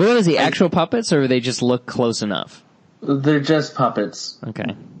 Were those the actual puppets, or they just look close enough? They're just puppets.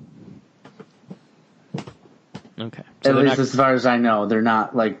 Okay. So at least as far as I know, they're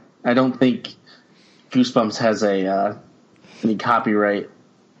not, like, I don't think Goosebumps has any copyright.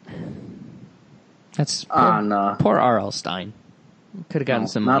 That's on poor R.L. Stein. Could have gotten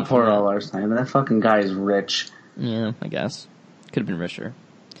some money. Not poor R.L. Stein. That fucking guy is rich. Yeah, I guess. Could have been richer.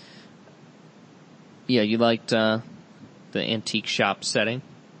 Yeah, you liked the antique shop setting?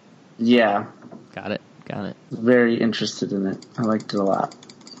 Yeah. Got it. Very interested in it. I liked it a lot.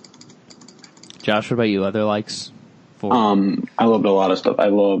 Josh, what about you? Other likes? I loved a lot of stuff. I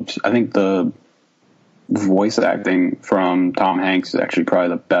think the voice acting from Tom Hanks is actually probably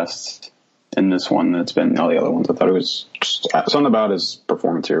the best in this one that's been in all the other ones. I thought it was just something about his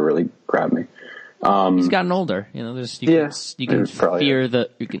performance here really grabbed me. He's gotten older. You can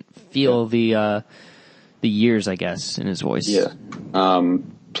feel the years, I guess, in his voice. Yeah.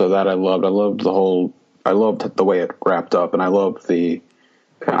 So that I loved. I loved the way it wrapped up, and I like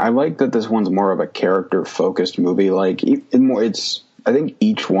that this one's more of a character focused movie. Like, I think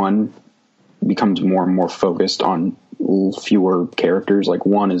each one becomes more and more focused on fewer characters. Like,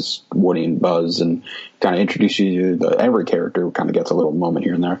 one is Woody and Buzz, and kind of introduces you to every character kind of gets a little moment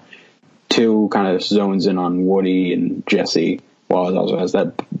here and there. 2 kind of zones in on Woody and Jesse, while it also has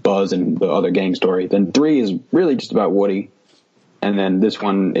that Buzz and the other gang story. Then 3 is really just about Woody, and then this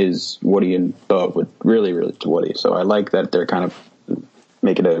one is Woody and Buzz with really it's Woody. So I like that they're kind of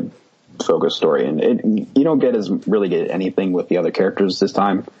making a focused story, and you don't get anything with the other characters this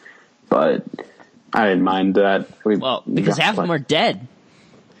time, but I didn't mind that. Because half of them are dead.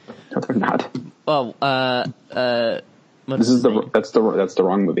 No, they're not. Well, that's the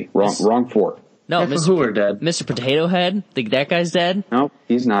wrong movie. Wrong 4. No, who are dead? Mr. Potato Head. Think that guy's dead? Nope,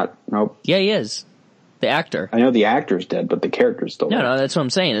 he's not. Nope. Yeah, he is. The actor. I know the actor's dead, but the character's still No, alive. that's what I'm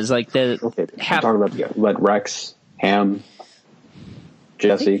saying. It's like Okay, I'm talking about like Rex, Ham,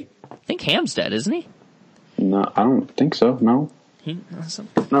 Jesse. I think Ham's dead, isn't he? No, I don't think so. No.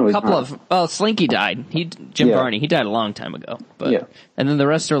 No, he's not. Slinky died. Jim Yeah. Varney. He died a long time ago. But Yeah. and then the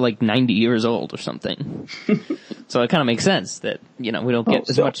rest are like 90 years old or something. So it kind of makes sense that we don't get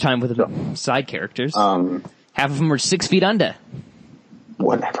as much time with the side characters. Half of them are 6 feet under.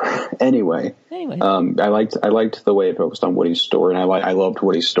 Whatever. Anyway, I liked the way it focused on Woody's story, and I loved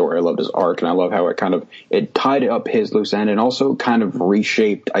Woody's story. I loved his arc, and I love how it tied up his loose end, and also kind of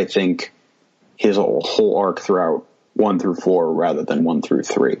reshaped, I think, his whole arc throughout 1 through 4 rather than 1 through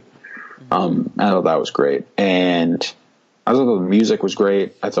 3. I thought that was great, and I thought the music was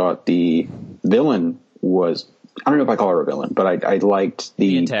great. I thought the villain was, I don't know if I call her a villain, but I liked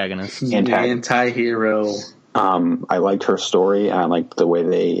the antagonist. The anti-hero. I liked her story, and I liked the way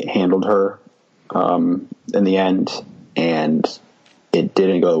they handled her in the end, and it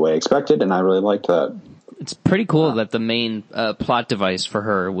didn't go the way I expected, and I really liked that. It's pretty cool that the main plot device for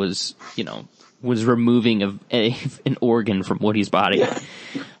her was removing an organ from Woody's body. Yeah.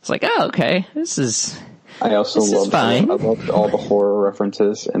 It's like, oh, okay, this is I loved fine. I loved all the horror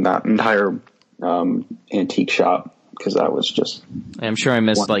references in that entire antique shop, because that was just... I'm sure I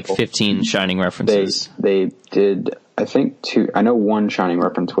missed wonderful. like 15 Shining references. They did, I think, 2. I know one Shining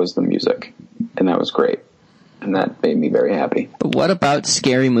reference was the music, and that was great, and that made me very happy. But what about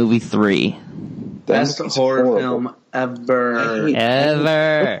Scary Movie 3? Best That's horror horrible. film ever.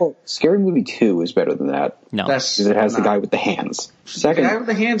 Ever. Scary Movie 2 is better than that. No. That's Because it has the not- guy with the hands. The Second, guy with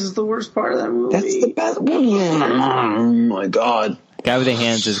the hands is the worst part of that movie. that's the best one. Oh my god. Guy with the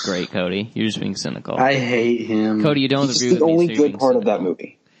hands is great, Cody. You're just being cynical. I hate him. Cody, you don't It's agree with the me. only so you're good being part of that cynical.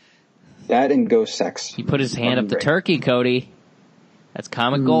 movie. That and Ghost Sex. He put his hand up the Great. turkey, Cody. That's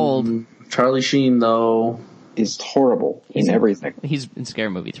comic gold. Charlie Sheen, though. Is horrible in everything. He's in Scary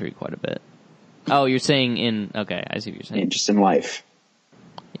Movie 3 quite a bit. Oh, you're saying okay, I see what you're saying. And just in life.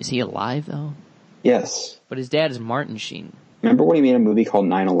 Is he alive, though? Yes. But his dad is Martin Sheen. Remember when he made a movie called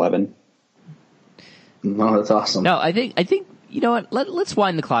 9/11? No, that's awesome. No, I think, you know what, let's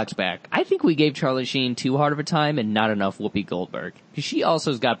wind the clocks back. I think we gave Charlie Sheen too hard of a time and not enough Whoopi Goldberg. Because she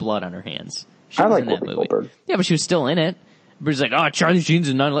also's got blood on her hands. She I was like in that Whoopi movie. Goldberg. Yeah, but she was still in it. Everybody's like, oh, Charlie Sheen's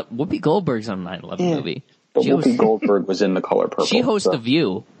in 9/11. Whoopi Goldberg's on 9/11 movie. But She Whoopi hosts- Goldberg was in The Color Purple. She hosts so- The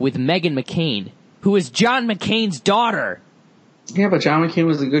View with Meghan McCain, who is John McCain's daughter. Yeah, but John McCain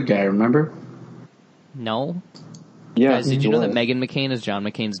was the good guy, remember? No? Yeah, Guys, did you he know that was. Meghan McCain is John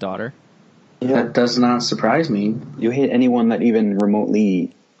McCain's daughter? Yeah. That does not surprise me. You hate anyone that even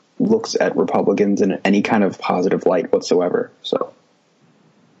remotely looks at Republicans in any kind of positive light whatsoever. So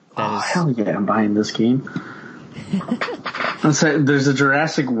That is, Hell yeah, I'm buying this game. Let's say there's a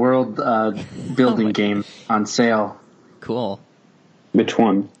Jurassic World building game on sale. cool. which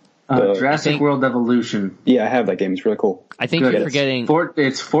one? Jurassic think- World Evolution. Yeah, I have that game. It's really cool. I think Good. you're forgetting,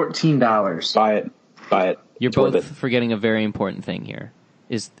 It's $14. Buy it. you're It's worth both it. forgetting a very important thing here.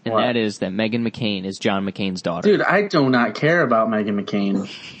 And What? that is that Meghan McCain is John McCain's daughter. Dude, I do not care about Meghan McCain.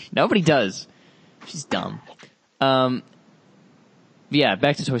 Nobody does. She's dumb. Yeah,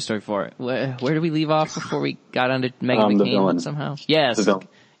 back to Toy Story 4. Where did we leave off before we got onto Meghan The McCain villain. somehow? Yes. The villain.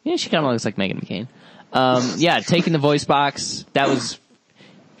 Yeah, she kind of looks like Meghan McCain. Yeah, taking the voice box, that was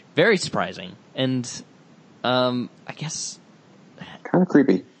very surprising. And, I guess, Kind of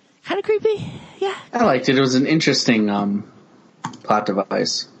creepy. kind of creepy. Yeah. I liked it. It was an interesting plot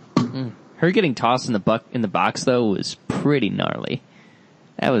device. Her getting tossed in the box though was pretty gnarly.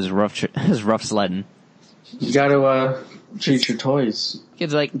 That was rough. That was rough sledding. You gotta treat your toys.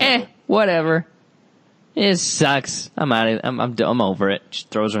 Kid's like, whatever. It sucks. I'm out of it. I'm over it. She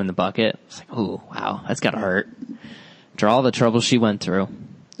throws her in the bucket. It's like, ooh, wow, that's gotta hurt. After all the trouble she went through.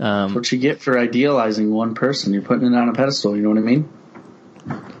 What you get for idealizing one person. You're putting it on a pedestal, you know what I mean?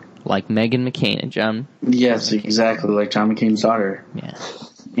 Like Meghan McCain and John. Yes, exactly. Like John McCain's daughter. Yeah.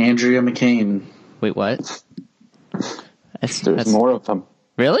 Andrea McCain. Wait, what? There's more of them.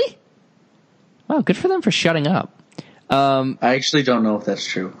 Really? Wow, good for them for shutting up. I actually don't know if that's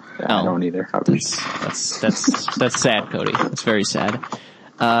true. I don't either. That's sad, Cody. That's very sad.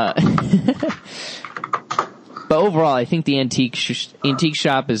 But overall, I think the antique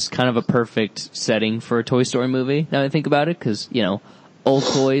shop is kind of a perfect setting for a Toy Story movie. Now that I think about it, because old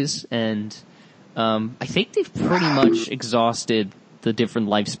toys, and I think they've pretty much exhausted the different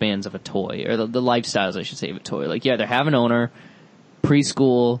lifespans of a toy, or the lifestyles, I should say, of a toy. Like, yeah, they have an owner,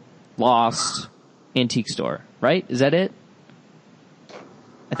 preschool, Lost, antique store, right? Is that it?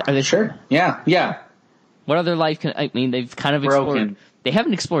 Are they Sure. Yeah. What other life they've kind of explored. Broken. They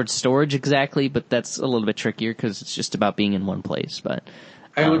haven't explored storage exactly, but that's a little bit trickier because it's just about being in one place. But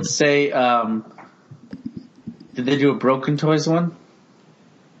I would say, did they do a Broken Toys one?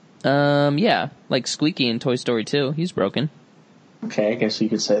 Yeah, like Squeaky in Toy Story 2. He's broken. Okay, I guess you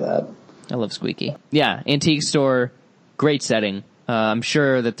could say that. I love Squeaky. Yeah, antique store, great setting. I'm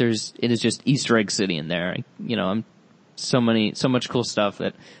sure that it is just Easter Egg City in there. I'm so much cool stuff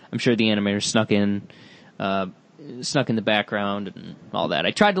that I'm sure the animators snuck in the background and all that.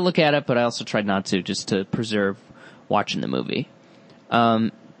 I tried to look at it, but I also tried not to, just to preserve watching the movie. I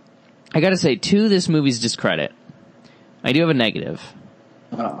gotta say, to this movie's discredit, I do have a negative.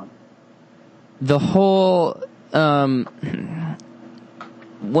 The whole,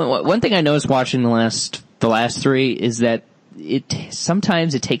 one thing I noticed watching the last three is that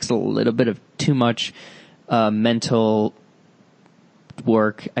sometimes it takes a little bit of too much mental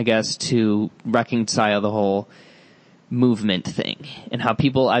work, I guess, to reconcile the whole movement thing and how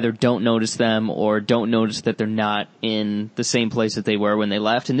people either don't notice them or don't notice that they're not in the same place that they were when they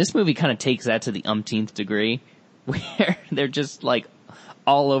left. And this movie kind of takes that to the umpteenth degree, where they're just like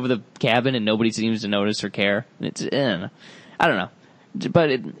all over the cabin and nobody seems to notice or care. It's, I don't know.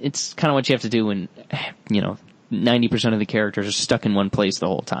 But it's kind of what you have to do when, 90% of the characters are stuck in one place the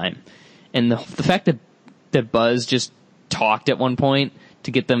whole time. And the fact that Buzz just talked at one point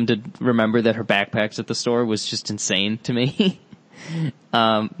to get them to remember that her backpack's at the store was just insane to me.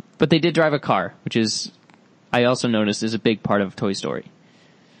 But they did drive a car, which is, I also noticed, is a big part of Toy Story.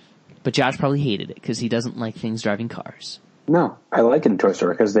 But Josh probably hated it because he doesn't like things driving cars. No, I like it in Toy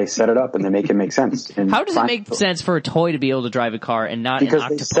Story because they set it up and they make it make sense. And how does it make sense for a toy to be able to drive a car and not because an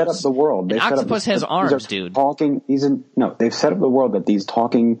octopus? Because they set up the world. An octopus has arms, dude. They've set up the world that these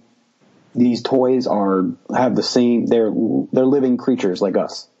toys have the same. They're living creatures like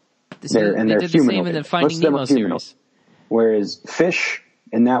us. They're human. The same in the Finding Nemo series. Whereas fish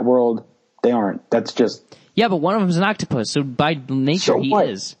in that world, they aren't. That's just. Yeah, but one of them is an octopus, so by nature he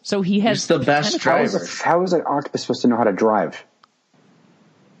is. So he has the best driver. How is an octopus supposed to know how to drive?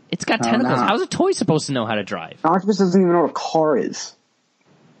 It's got tentacles. How's a toy supposed to know how to drive? An octopus doesn't even know what a car is.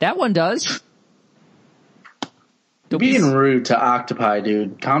 That one does. You're being rude to octopi,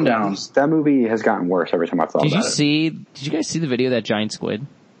 dude. Calm down. That movie has gotten worse every time I've thought about it. Did you guys see the video of that giant squid?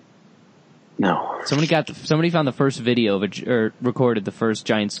 No. Somebody found the first video of or recorded the first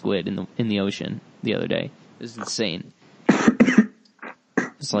giant squid in the ocean the other day. It was insane.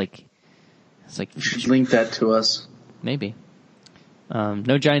 It's like you should link that to us. Maybe.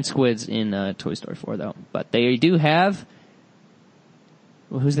 No giant squids in Toy Story 4 though, but they do have.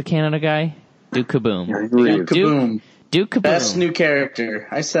 Who's the Canada guy? Duke Kaboom. Duke Kaboom. Duke Kaboom. Best new character.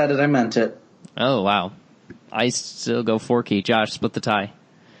 I said it. I meant it. Oh wow. I still go Forky. Josh, split the tie.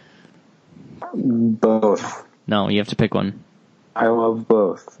 Both. No, you have to pick one. I love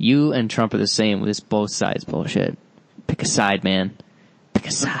both. You and Trump are the same with this both sides bullshit. Pick a side, man. Pick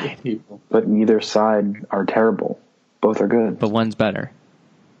a side. But neither side are terrible. Both are good. But one's better.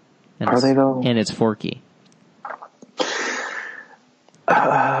 Are they though? And it's Forky.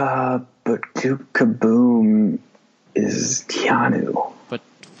 But Duke Kaboom is Keanu. But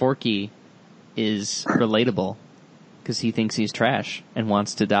Forky is relatable because he thinks he's trash and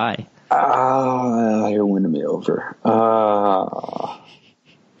wants to die. You're winning me over. I'm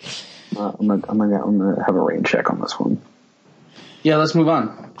gonna have a rain check on this one. Yeah, let's move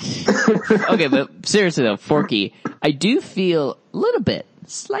on. Okay, but seriously though, Forky, I do feel a little bit,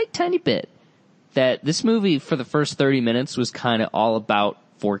 slight tiny bit, that this movie for the first 30 minutes was kind of all about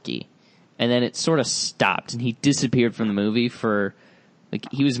Forky. And then it sort of stopped and he disappeared from the movie for,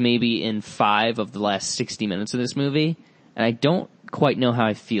 he was maybe in 5 of the last 60 minutes of this movie. And I don't quite know how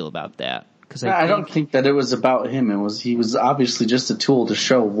I feel about that. Cause I don't think that it was about him. He was obviously just a tool to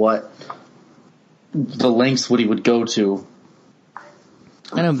show what he would go to.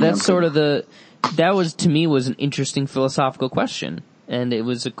 I know, that's sort of that was, to me, was an interesting philosophical question. And it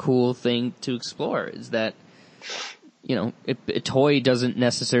was a cool thing to explore, is that, a toy doesn't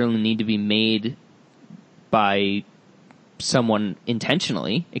necessarily need to be made by someone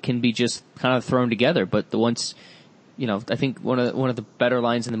intentionally. It can be just kind of thrown together. But I think one of the better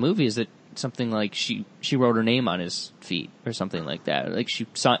lines in the movie is that something like she wrote her name on his feet or something like that. Like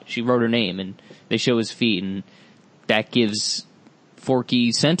she wrote her name and they show his feet and that gives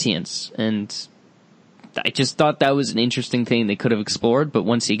Forky sentience. And I just thought that was an interesting thing they could have explored. But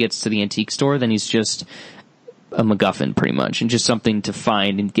once he gets to the antique store, then he's just a MacGuffin pretty much and just something to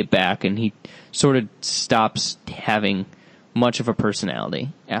find and get back. And he sort of stops having much of a personality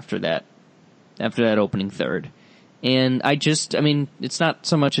after that opening third. And it's not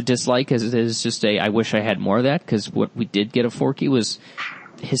so much a dislike as it is just I wish I had more of that, because what we did get of Forky was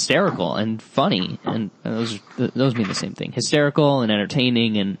hysterical and funny, and those mean the same thing. Hysterical and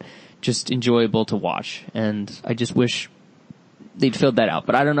entertaining and just enjoyable to watch. And I just wish they'd filled that out.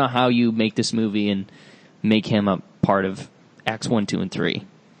 But I don't know how you make this movie and make him a part of Acts 1, 2, and 3.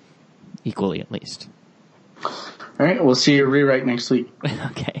 Equally, at least. All right, we'll see your rewrite next week.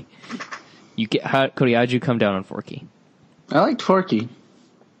 Okay. Cody, how'd you come down on Forky? I liked Forky.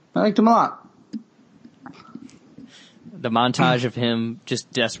 I liked him a lot. The montage of him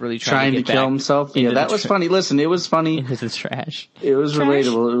just desperately trying to kill himself. Yeah, that was funny. Listen, it was funny. Into the trash. It was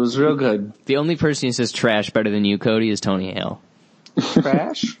relatable. It was real good. The only person who says trash better than you, Cody, is Tony Hale.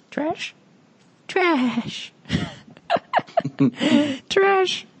 Trash? Trash? Trash.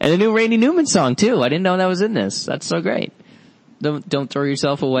 Trash. And a new Randy Newman song, too. I didn't know that was in this. That's so great. Don't throw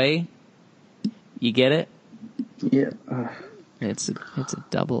yourself away. You get it? Yeah. It's a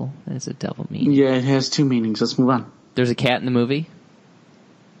double meaning. Yeah, it has two meanings. Let's move on. There's a cat in the movie.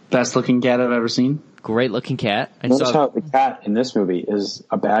 Best looking cat I've ever seen. Great looking cat. Notice how the cat in this movie is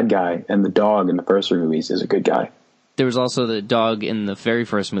a bad guy, and the dog in the first three movies is a good guy. There was also the dog in the very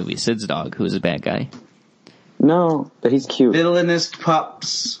first movie, Sid's dog, who was a bad guy. No, but he's cute. Villainous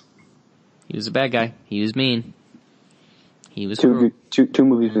pups. He was a bad guy. He was mean. He was two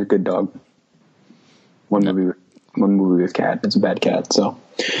movies with a good dog. One movie with cat. It's a bad cat, so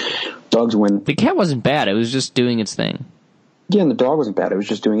dogs win. The cat wasn't bad. It was just doing its thing. Yeah, and the dog wasn't bad. It was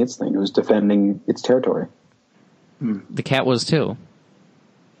just doing its thing. It was defending its territory. The cat was too.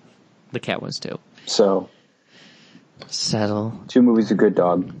 So settle. Two movies with a good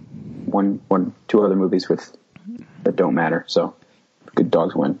dog. Two other movies that don't matter. So good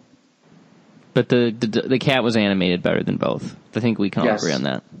dogs win. But the cat was animated better than both. I think we can all agree on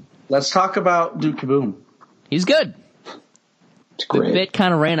that. Let's talk about Duke Kaboom. He's good. It's great. The bit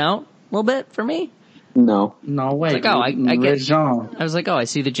kind of ran out a little bit for me. No way. I get. Rajon. I was like, I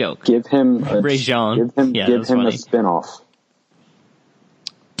see the joke. Give him Rajon. Give him a spin-off.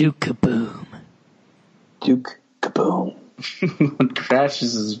 Duke Kaboom. Duke Kaboom. Crash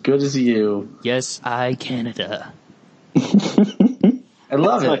is as good as you. Yes, Canada. I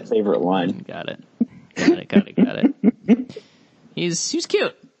love That's my favorite line. Got it. He's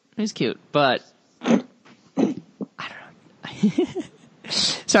cute. He's cute, but I don't know.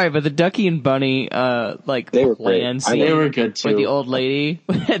 Sorry, but the Ducky and Bunny, they were plan great. scene They were good too. with the old lady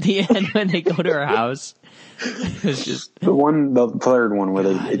at the end when they go to her house. It was just the third one where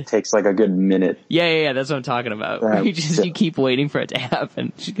it takes like a good minute. Yeah, that's what I'm talking about. You keep waiting for it to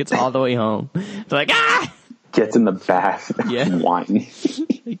happen. She gets all the way home. They're like, gets in the bath. Yeah. Whining.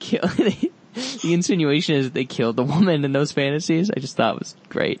 The insinuation is that they killed the woman in those fantasies. I just thought was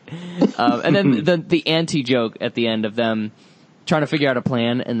great. And then the anti-joke at the end of them trying to figure out a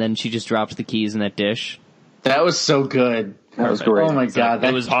plan, and then she just drops the keys in that dish. That was so good. That was great. Oh my god,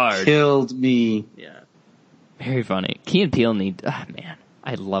 that was hard. Killed me. Yeah. Very funny. Key and Peele man,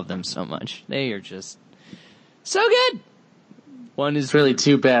 I love them so much. They are just so good. One is It's really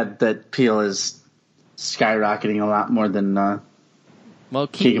too bad that Peele is skyrocketing a lot more than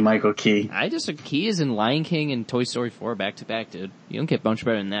Keegan-Michael Key. Key is in Lion King and Toy Story 4 back to back, dude. You don't get much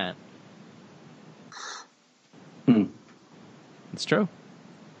better than that. It's true.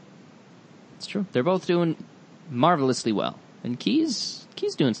 They're both doing marvelously well, and Key's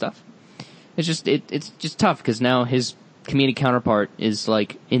doing stuff. It's just tough because now his comedic counterpart is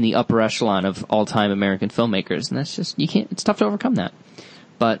like in the upper echelon of all-time American filmmakers, and that's just it's tough to overcome that.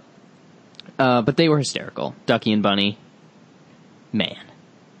 But they were hysterical. Ducky and Bunny, man,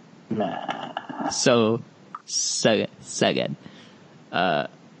 so good.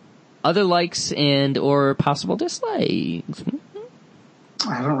 Other likes and or possible dislikes.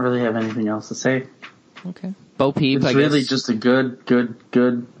 I don't really have anything else to say. Okay. Bo Peep, it's really just a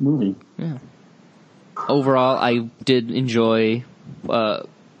good movie. Yeah. Overall, I did enjoy the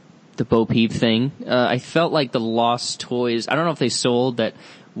Bo Peep thing. I felt like the Lost Toys, I don't know if they sold that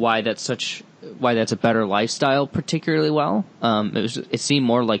why that's a better lifestyle particularly well. It seemed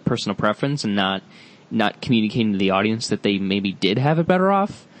more like personal preference and not communicating to the audience that they maybe did have it better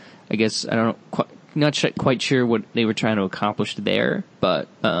off. I guess I don't know, not quite sure what they were trying to accomplish there, but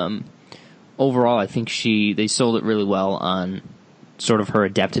overall, I think they sold it really well on sort of her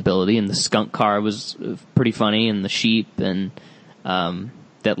adaptability, and the skunk car was pretty funny, and the sheep, and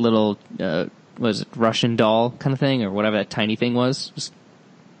that little was it Russian doll kind of thing, or whatever that tiny thing was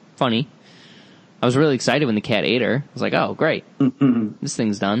funny. I was really excited when the cat ate her. I was like, oh, great. This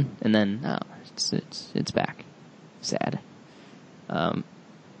thing's done. And then, it's back. Sad.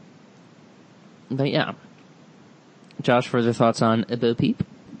 But yeah. Josh, further thoughts on Bo Peep?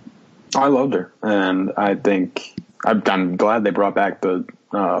 I loved her, and I think I'm glad they brought back the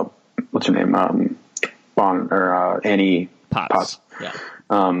what's her name, Annie Potts. Yeah.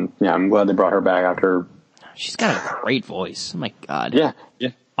 I'm glad they brought her back after. She's got a great voice. Oh my god. Yeah.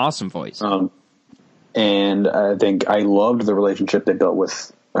 Awesome voice. And I think I loved the relationship they built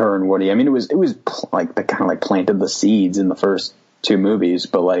with her and Woody. I mean, it was like they kind of like planted the seeds in the first two movies,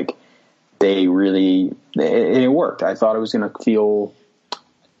 but like they really it worked. I thought it was going to feel.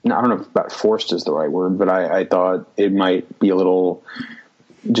 I don't know if about forced is the right word, but I thought it might be a little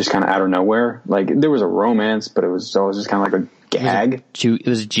just kind of out of nowhere. Like there was a romance, but it was always just kind of like a gag. It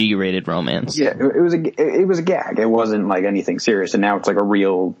was a G-rated romance. Yeah, it was a gag. It wasn't like anything serious, and now it's like a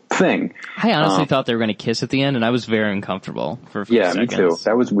real thing. I honestly thought they were going to kiss at the end, and I was very uncomfortable for a few seconds. Me too.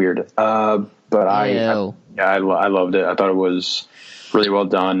 That was weird. But I loved it. I thought it was really well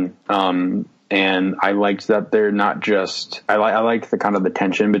done. And I liked that they're not just. I liked the kind of the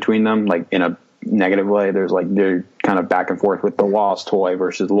tension between them, like in a negative way. There's like they're kind of back and forth with the lost toy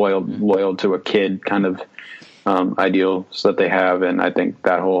versus loyal to a kid kind of ideals that they have, and I think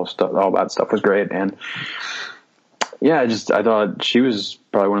that all that stuff was great. And yeah, I thought she was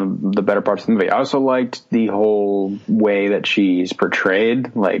probably one of the better parts of the movie. I also liked the whole way that she's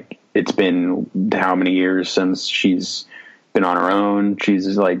portrayed. Like it's been how many years since she's been on her own.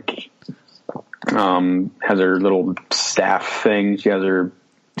 She's like. Has her little staff thing. She has her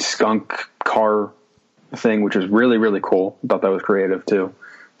skunk car thing, which was really, really cool. I thought that was creative too.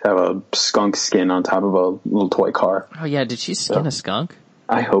 To have a skunk skin on top of a little toy car. Oh yeah, did she skin a skunk?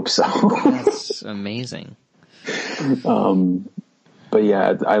 I hope so. That's amazing. But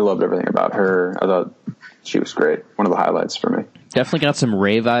yeah, I loved everything about her. I thought she was great. One of the highlights for me. Definitely got some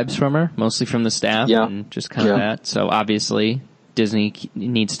Ray vibes from her, mostly from the staff and just kind of that. So obviously Disney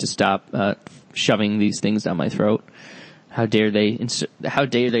needs to stop shoving these things down my throat. How dare they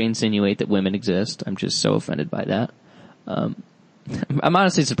insinuate that women exist? I'm just so offended by that. I'm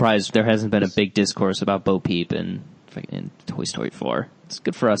honestly surprised there hasn't been a big discourse about Bo Peep in Toy Story 4. It's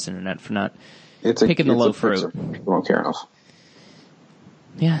good for us, internet, for not picking the low fruit. People don't care enough.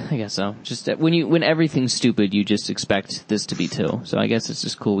 Yeah, I guess so. Just that when everything's stupid, you just expect this to be too. So I guess it's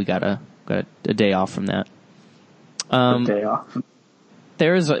just cool. We got a day off from that. A day off.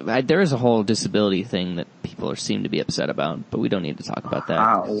 There is a whole disability thing that people seem to be upset about, but we don't need to talk about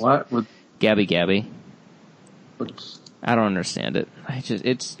that. What? Gabby. I don't understand it.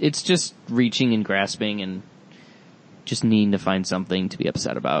 It's just reaching and grasping and just needing to find something to be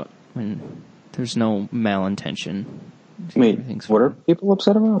upset about when there's no malintention. Wait, what are people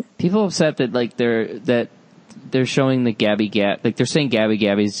upset about? People upset that like they're showing the like they're saying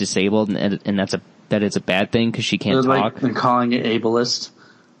Gabby is disabled and that it's a bad thing because she can't talk. They're calling it ableist.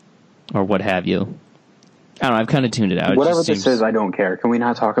 Or what have you. I don't know, I've kind of tuned it out. Whatever this is, I don't care. Can we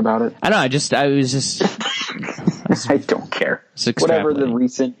not talk about it? I know, I was just... I don't care. Whatever the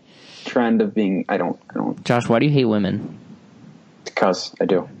recent trend of being, I don't. Josh, why do you hate women? Because I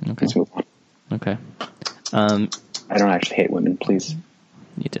do. Okay. Let's move on. Okay. I don't actually hate women, please.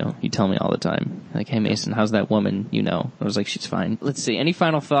 You do. You tell me all the time. Like, hey Mason, how's that woman? You know. I was like, she's fine. Let's see. Any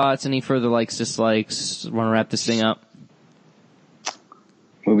final thoughts? Any further likes, dislikes? Want to wrap this thing up?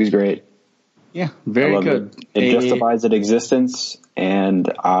 Movie's great. Yeah, very good. It justifies its existence,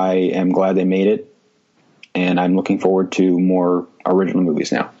 and I am glad they made it. And I'm looking forward to more original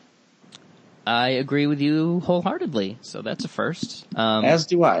movies now. I agree with you wholeheartedly. So that's a first. As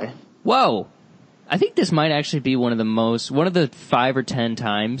do I. Whoa. I think this might actually be one of the 5 or 10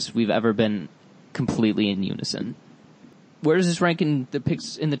 times we've ever been completely in unison. Where does this rank in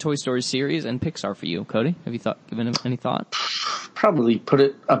the Toy Story series and Pixar for you, Cody? Have you given it any thought? Probably put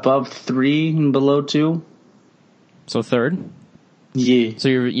it above 3 and below 2. So third? Yeah. So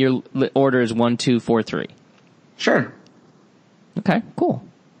your order is 1, 2, 4, 3. Sure. Okay, cool.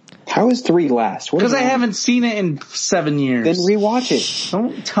 How is 3 last? Because I haven't seen it in 7 years. Then rewatch it.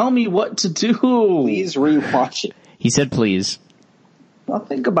 Don't tell me what to do. Please rewatch it. He said please. I'll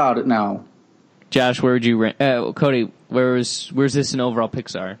think about it now. Josh, where would you rank? Cody, where's this in overall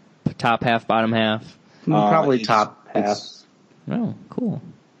Pixar? Top half, bottom half? Probably top half. Oh, cool.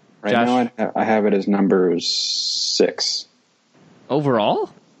 Right Josh? Now I have it as number 6.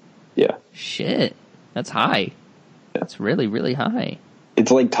 Overall? Yeah. Shit. That's high. Yeah. That's really, really high. It's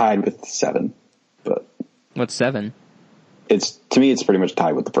like tied with 7, but... What's 7? To me, it's pretty much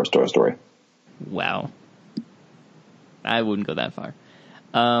tied with the first Toy Story. Wow. I wouldn't go that far.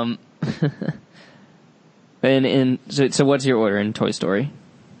 So what's your order in Toy Story?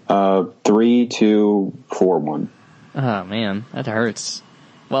 3, 2, 4, 1. Oh man, that hurts.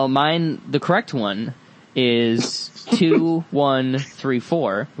 Well, mine, the correct one is 2, 1, 3,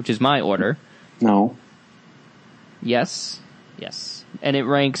 4, which is my order. No. Yes. And it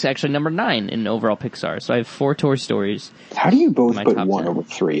ranks actually number 9 in overall Pixar. So I have 4 Toy Stories. How do you both My put top 1 10. over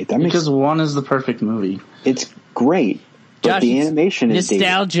 3? Because 1 is the perfect movie. It's great, but Josh, the it's animation is dated.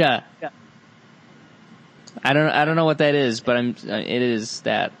 nostalgia. I don't know what that is, but it is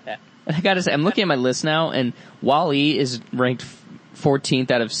that. I gotta say, I'm looking at my list now, and WALL-E is ranked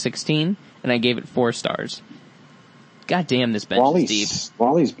 14th out of 16, and I gave it 4 stars. God damn, this bench is deep.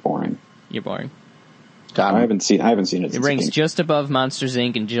 WALL-E's boring. You're boring. I haven't seen it. It Since ranks came. just above Monsters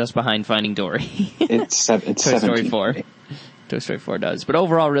Inc. and just behind Finding Dory. It's Toy Story 17. 4. Toy Story 4 does, but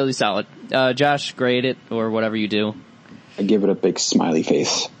overall, really solid. Josh, grade it or whatever you do. I give it a big smiley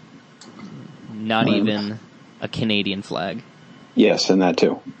face. Not even a Canadian flag. Yes, and that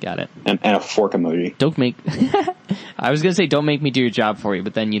too. Got it. And a fork emoji. Don't make. I was gonna say don't make me do your job for you,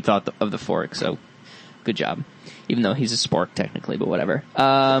 but then you thought of the fork, so good job. Even though he's a spork technically, but whatever.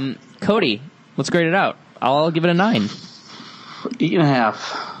 Cody, let's grade it out. I'll give it a 9. 8.5.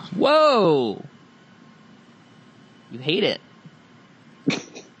 Whoa! You hate it.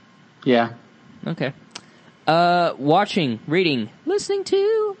 Yeah. Okay. Watching, reading, listening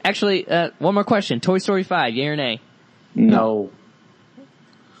to. Actually, one more question. Toy Story 5, yay or nay? No.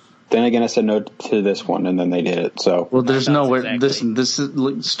 Then again, I said no to this one, and then they did it. So Well, there's nowhere. Exactly. This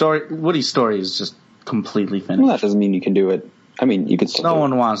is story. Woody's story is just completely finished. well, that doesn't mean you can do it. I mean, you could still. No do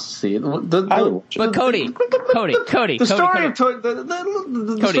one wants to see it. I would watch it. But Cody. The story of Toy.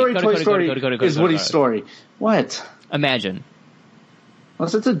 The story of Toy Story is Woody's story. What? Imagine.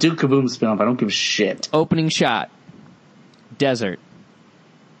 Unless it's a Duke Kaboom spin-off, I don't give a shit. Opening shot. Desert.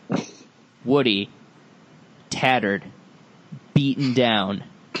 Woody. Tattered. Beaten down.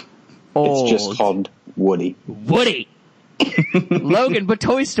 Old. It's just called Woody. Woody! Logan, but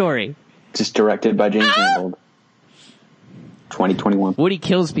Toy Story. Just directed by James Mangold. 2021. Woody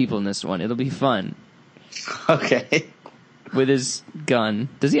kills people in this one. It'll be fun. Okay. With his gun.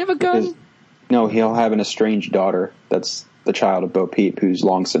 Does he have a gun? No, he'll have an estranged daughter. That's the child of Bo Peep, who's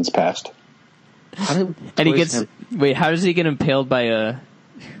long since passed. And he gets... Wait, how does he get impaled by a...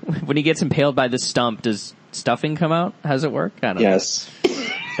 When he gets impaled by the stump, does stuffing come out? How does it work? I don't know. Yes.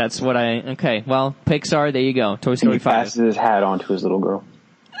 That's what I... Okay, well, Pixar, there you go. Toy And Story he 5. passes his hat on to his little girl.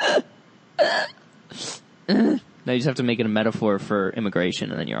 Now you just have to make it a metaphor for immigration,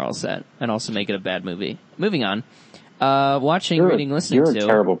 and then you're all set. And also make it a bad movie. Moving on. Watching, reading, listening You're to... a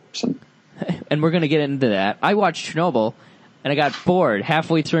terrible person. And we're going to get into that. I watched Chernobyl, and I got bored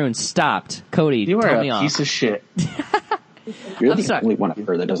halfway through and stopped. Cody, You tell are me a off. piece of shit. You're I'm the sorry. only one I've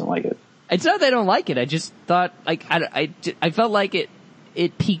heard that doesn't like it. It's not that I don't like it. I just thought, like, I felt like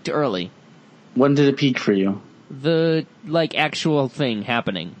it peaked early. When did it peak for you? The, like, actual thing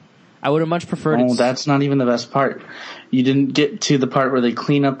happening. I would have much preferred Oh, it. that's not even the best part. You didn't get to the part where they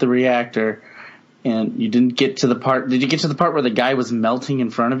clean up the reactor, and you didn't get to the part... Did you get to the part where the guy was melting in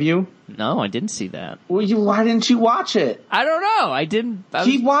front of you? No, I didn't see that. Well, why didn't you watch it? I don't know. I didn't...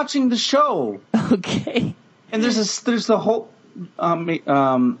 Keep watching the show. Okay. And there's the whole...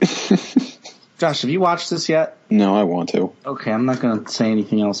 Josh, have you watched this yet? No, I want to. Okay, I'm not going to say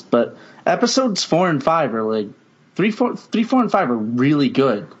anything else, but episodes 4 and 5 are like... 3, 4, and 5 are really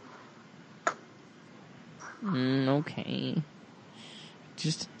good. Okay.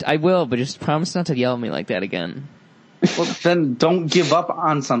 I will, but just promise not to yell at me like that again. Well, then don't give up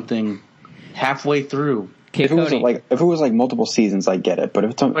on something halfway through. Okay, If it was Cody. like multiple seasons, I get it. But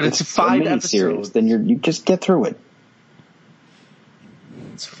if it's 5 a series, episodes. then you just get through it.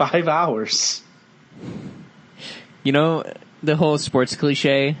 It's 5 hours. You know the whole sports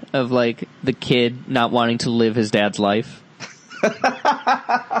cliche of, like, the kid not wanting to live his dad's life?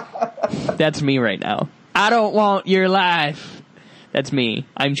 That's me right now. I don't want your life. That's me.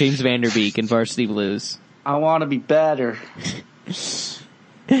 I'm James Vanderbeek in Varsity Blues. I want to be better.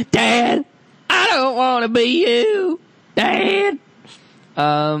 Dad, I don't want to be you. Dad.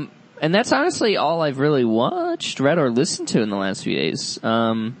 And that's honestly all I've really watched, read, or listened to in the last few days.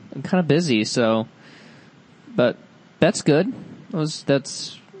 I'm kind of busy, so, but that's good.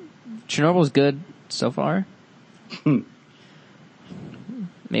 Chernobyl's good so far.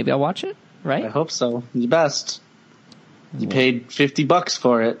 Maybe I'll watch it, right? I hope so. You best. You paid $50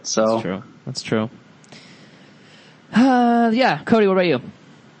 for it, so. That's true. Yeah, Cody, what about you?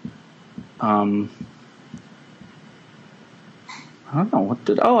 I don't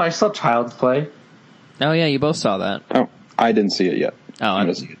know, I saw Child's Play. Oh yeah, you both saw that. Oh, I didn't see it yet. Oh, I'm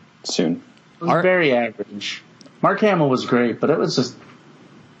gonna see it soon. It was very average. Mark Hamill was great, but it was just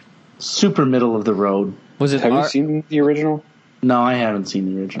super middle of the road. Was it? Have you seen the original? No, I haven't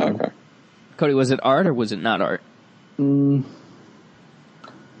seen the original. Okay. Cody, was it art or was it not art?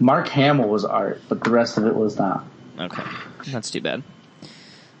 Mark Hamill was art, but the rest of it was not. Okay. That's too bad.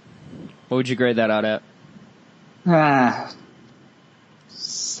 What would you grade that out at?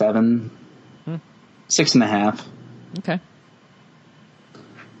 7. 6.5. Okay.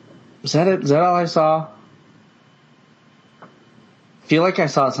 Is that it? Is that all I saw? I feel like I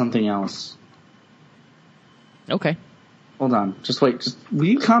saw something else. Okay. Hold on. Just wait. Will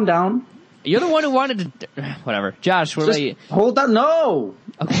you calm down? You're the one who wanted to... Whatever. Josh, what about you? Hold on. No!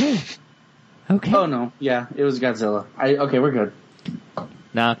 Okay. Okay. Oh, no. Yeah, it was Godzilla. Okay, we're good.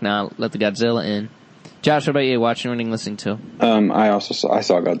 Knock, knock. Let the Godzilla in. Josh, what about you? Watching, reading, listening to? I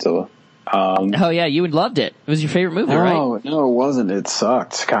saw Godzilla. Oh, yeah, you would loved it. It was your favorite movie, right? No, it wasn't. It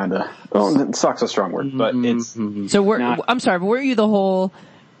sucked, kind of. Well, it sucks a strong word, but it's... So, I'm sorry, but were you the whole,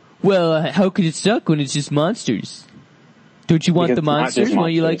 well, how could it suck when it's just monsters? Don't you want Because the it's not monsters? just Why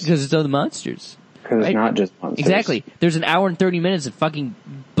you like it monsters. because it's all the monsters? Because Right? it's not just monsters. Exactly. There's an hour and 30 minutes of fucking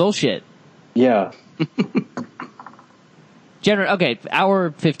bullshit. Yeah. Okay,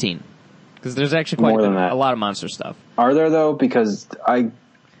 hour 15. Because there's actually quite More than that. a lot of monster stuff. Are there, though? Because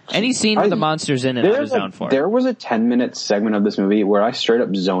Any scene with the monsters in it, I was down for. There was a 10-minute segment of this movie where I straight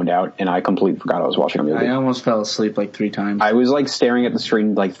up zoned out and I completely forgot I was watching a movie. I almost fell asleep like 3 times. I was like staring at the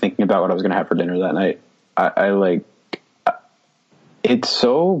screen, like thinking about what I was going to have for dinner that night. It's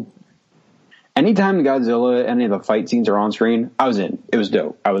so... Anytime Godzilla, any of the fight scenes are on screen, I was in. It was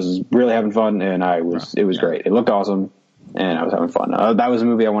dope. I was really having fun, and it was great. It looked awesome, and I was having fun. That was a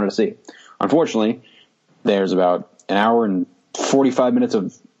movie I wanted to see. Unfortunately, there's about an hour and 45 minutes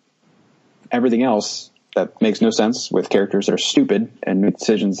of everything else that makes no sense with characters that are stupid and make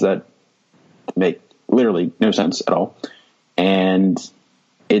decisions that make literally no sense at all. And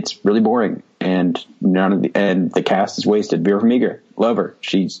it's really boring, and the cast is wasted. Vera Farmiga, love her.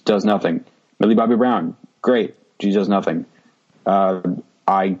 She does nothing. Millie Bobby Brown, great. She does nothing.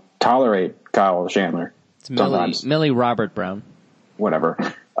 I tolerate Kyle Chandler. It's Millie Robert Brown. Whatever.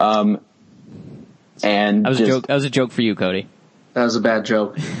 And that was a joke for you, Cody. That was a bad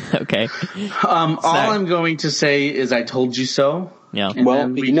joke. Okay. All I'm going to say is I told you so. Yeah.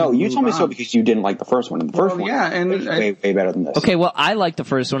 Well, you told me so because you didn't like the first one. And the first one was way better than this. Okay, well, I liked the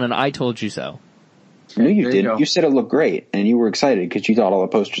first one, and I told you so. No, you didn't. You said it looked great, and you were excited because you thought all the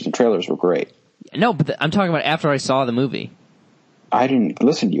posters and trailers were great. No, but I'm talking about after I saw the movie. I didn't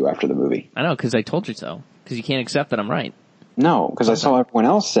listen to you after the movie. I know, because I told you so. Because you can't accept that I'm right. No, because I saw everyone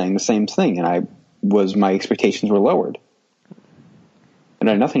else saying the same thing, and my expectations were lowered. It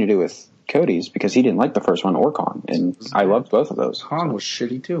had nothing to do with Cody's, because he didn't like the first one or Kong, and I loved both of those. Kong was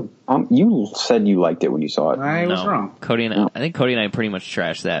shitty too. You said you liked it when you saw it. I was wrong. I think Cody and I pretty much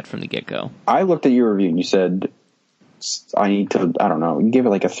trashed that from the get-go. I looked at your review and you said, I don't know, you gave it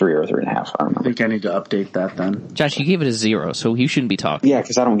like a 3 or a 3.5. I don't know. I think I need to update that then. Josh, you gave it a 0, so you shouldn't be talking. Yeah,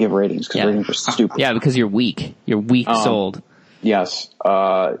 because I don't give ratings, because ratings are stupid. Yeah, because you're weak. You're weak-souled. Yes.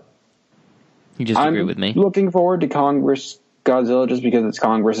 You just agree with me. I'm looking forward to Kong vs. Godzilla just because it's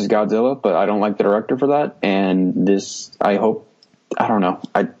Kong versus Godzilla, but I don't like the director for that. And this, I hope, I don't know.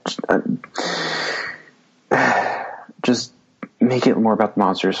 I just make it more about the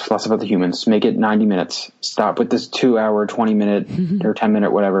monsters, less about the humans. Make it 90 minutes. Stop with this 2-hour, 20-minute, or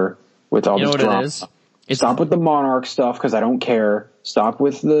 10-minute, whatever, with all this drama. Stop with the Monarch stuff because I don't care. Stop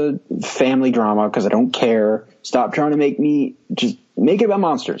with the family drama because I don't care. Stop trying to just make it about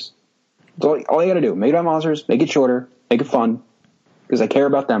monsters. That's all you gotta do. Make it about monsters, make it shorter, make it fun, because I care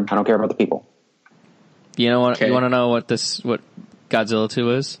about them. I don't care about the people. You know what? Okay. You want to know what Godzilla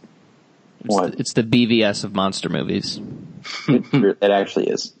 2 is? It's the BVS of monster movies. It actually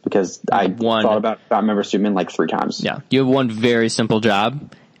is, because I thought about Batman vs. Superman like 3 times. Yeah, you have one very simple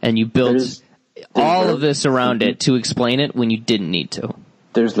job, and you built all of this around it to explain it when you didn't need to.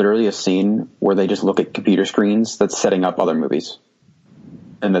 There's literally a scene where they just look at computer screens that's setting up other movies.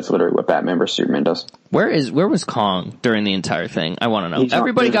 And that's literally what Batman vs. Superman does. Where was Kong during the entire thing? I want to know.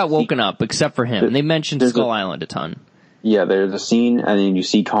 Everybody got woken up except for him. And they mentioned Skull Island a ton. Yeah, there's a scene, and then you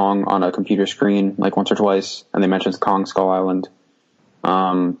see Kong on a computer screen like once or twice, and they mention Kong Skull Island.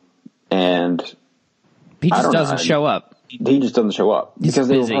 And he just doesn't show up. He just doesn't show up because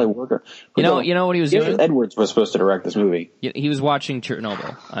they were probably working. You know what he was doing? Edwards was supposed to direct this movie. He was watching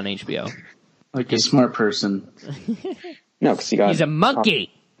Chernobyl on HBO. Like a smart person. No, because he's a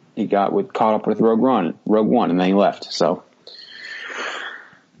monkey. He got caught up with Rogue One, and then he left. So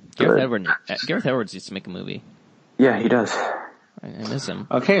Gareth Edwards used to make a movie. Yeah, he does. I miss him.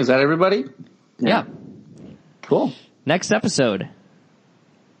 Okay, is that everybody? Yeah. Cool. Next episode,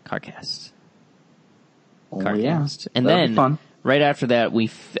 Carcast. Oh, yeah. And then right after that, we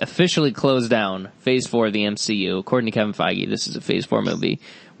officially close down Phase 4 of the MCU. According to Kevin Feige, this is a Phase 4 movie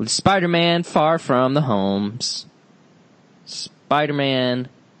with Spider-Man Far From the Homes. Spider-Man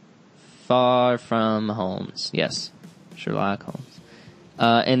Far From Homes. Yes. Sherlock Holmes.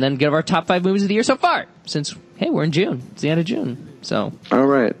 And then give our top 5 movies of the year so far. Since, hey, we're in June. It's the end of June. So, all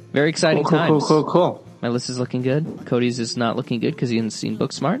right. Very exciting times. Cool. My list is looking good. Cody's is not looking good because he hasn't seen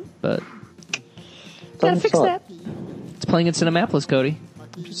Booksmart, but gotta fix that. It's playing in Cinemapolis, Cody.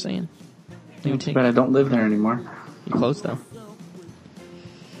 I'm just saying. But I don't live there anymore. You closed, though.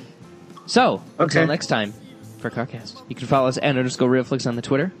 So, until next time for CarCast, you can follow us at _RealFlix on the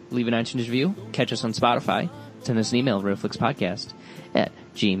Twitter, leave an iTunes review, catch us on Spotify, send us an email,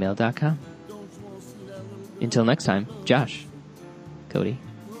 realflixpodcast@gmail.com. Until next time, Josh, Cody,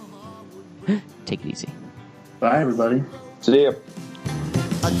 take it easy. Bye, everybody. See ya.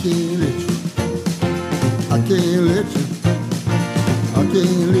 I can't let you. I can't let you. I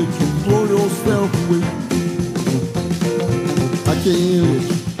can't let you throw yourself away. I can't let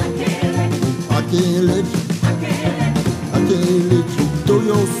you. I can't let you. I can't let you throw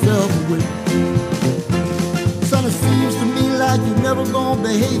yourself away. Son, it seems to me like you're never gonna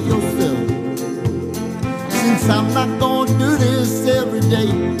behave yourself. Since I'm not gonna do this every day.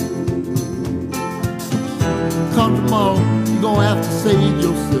 Come tomorrow, you're gonna have to save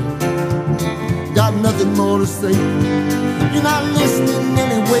yourself. Got nothing more to say. You're not listening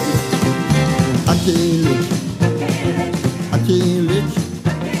anyway. I can't let you. I can't let you.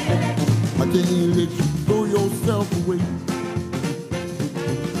 I can't let you throw yourself away.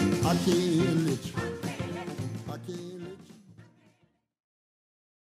 I can't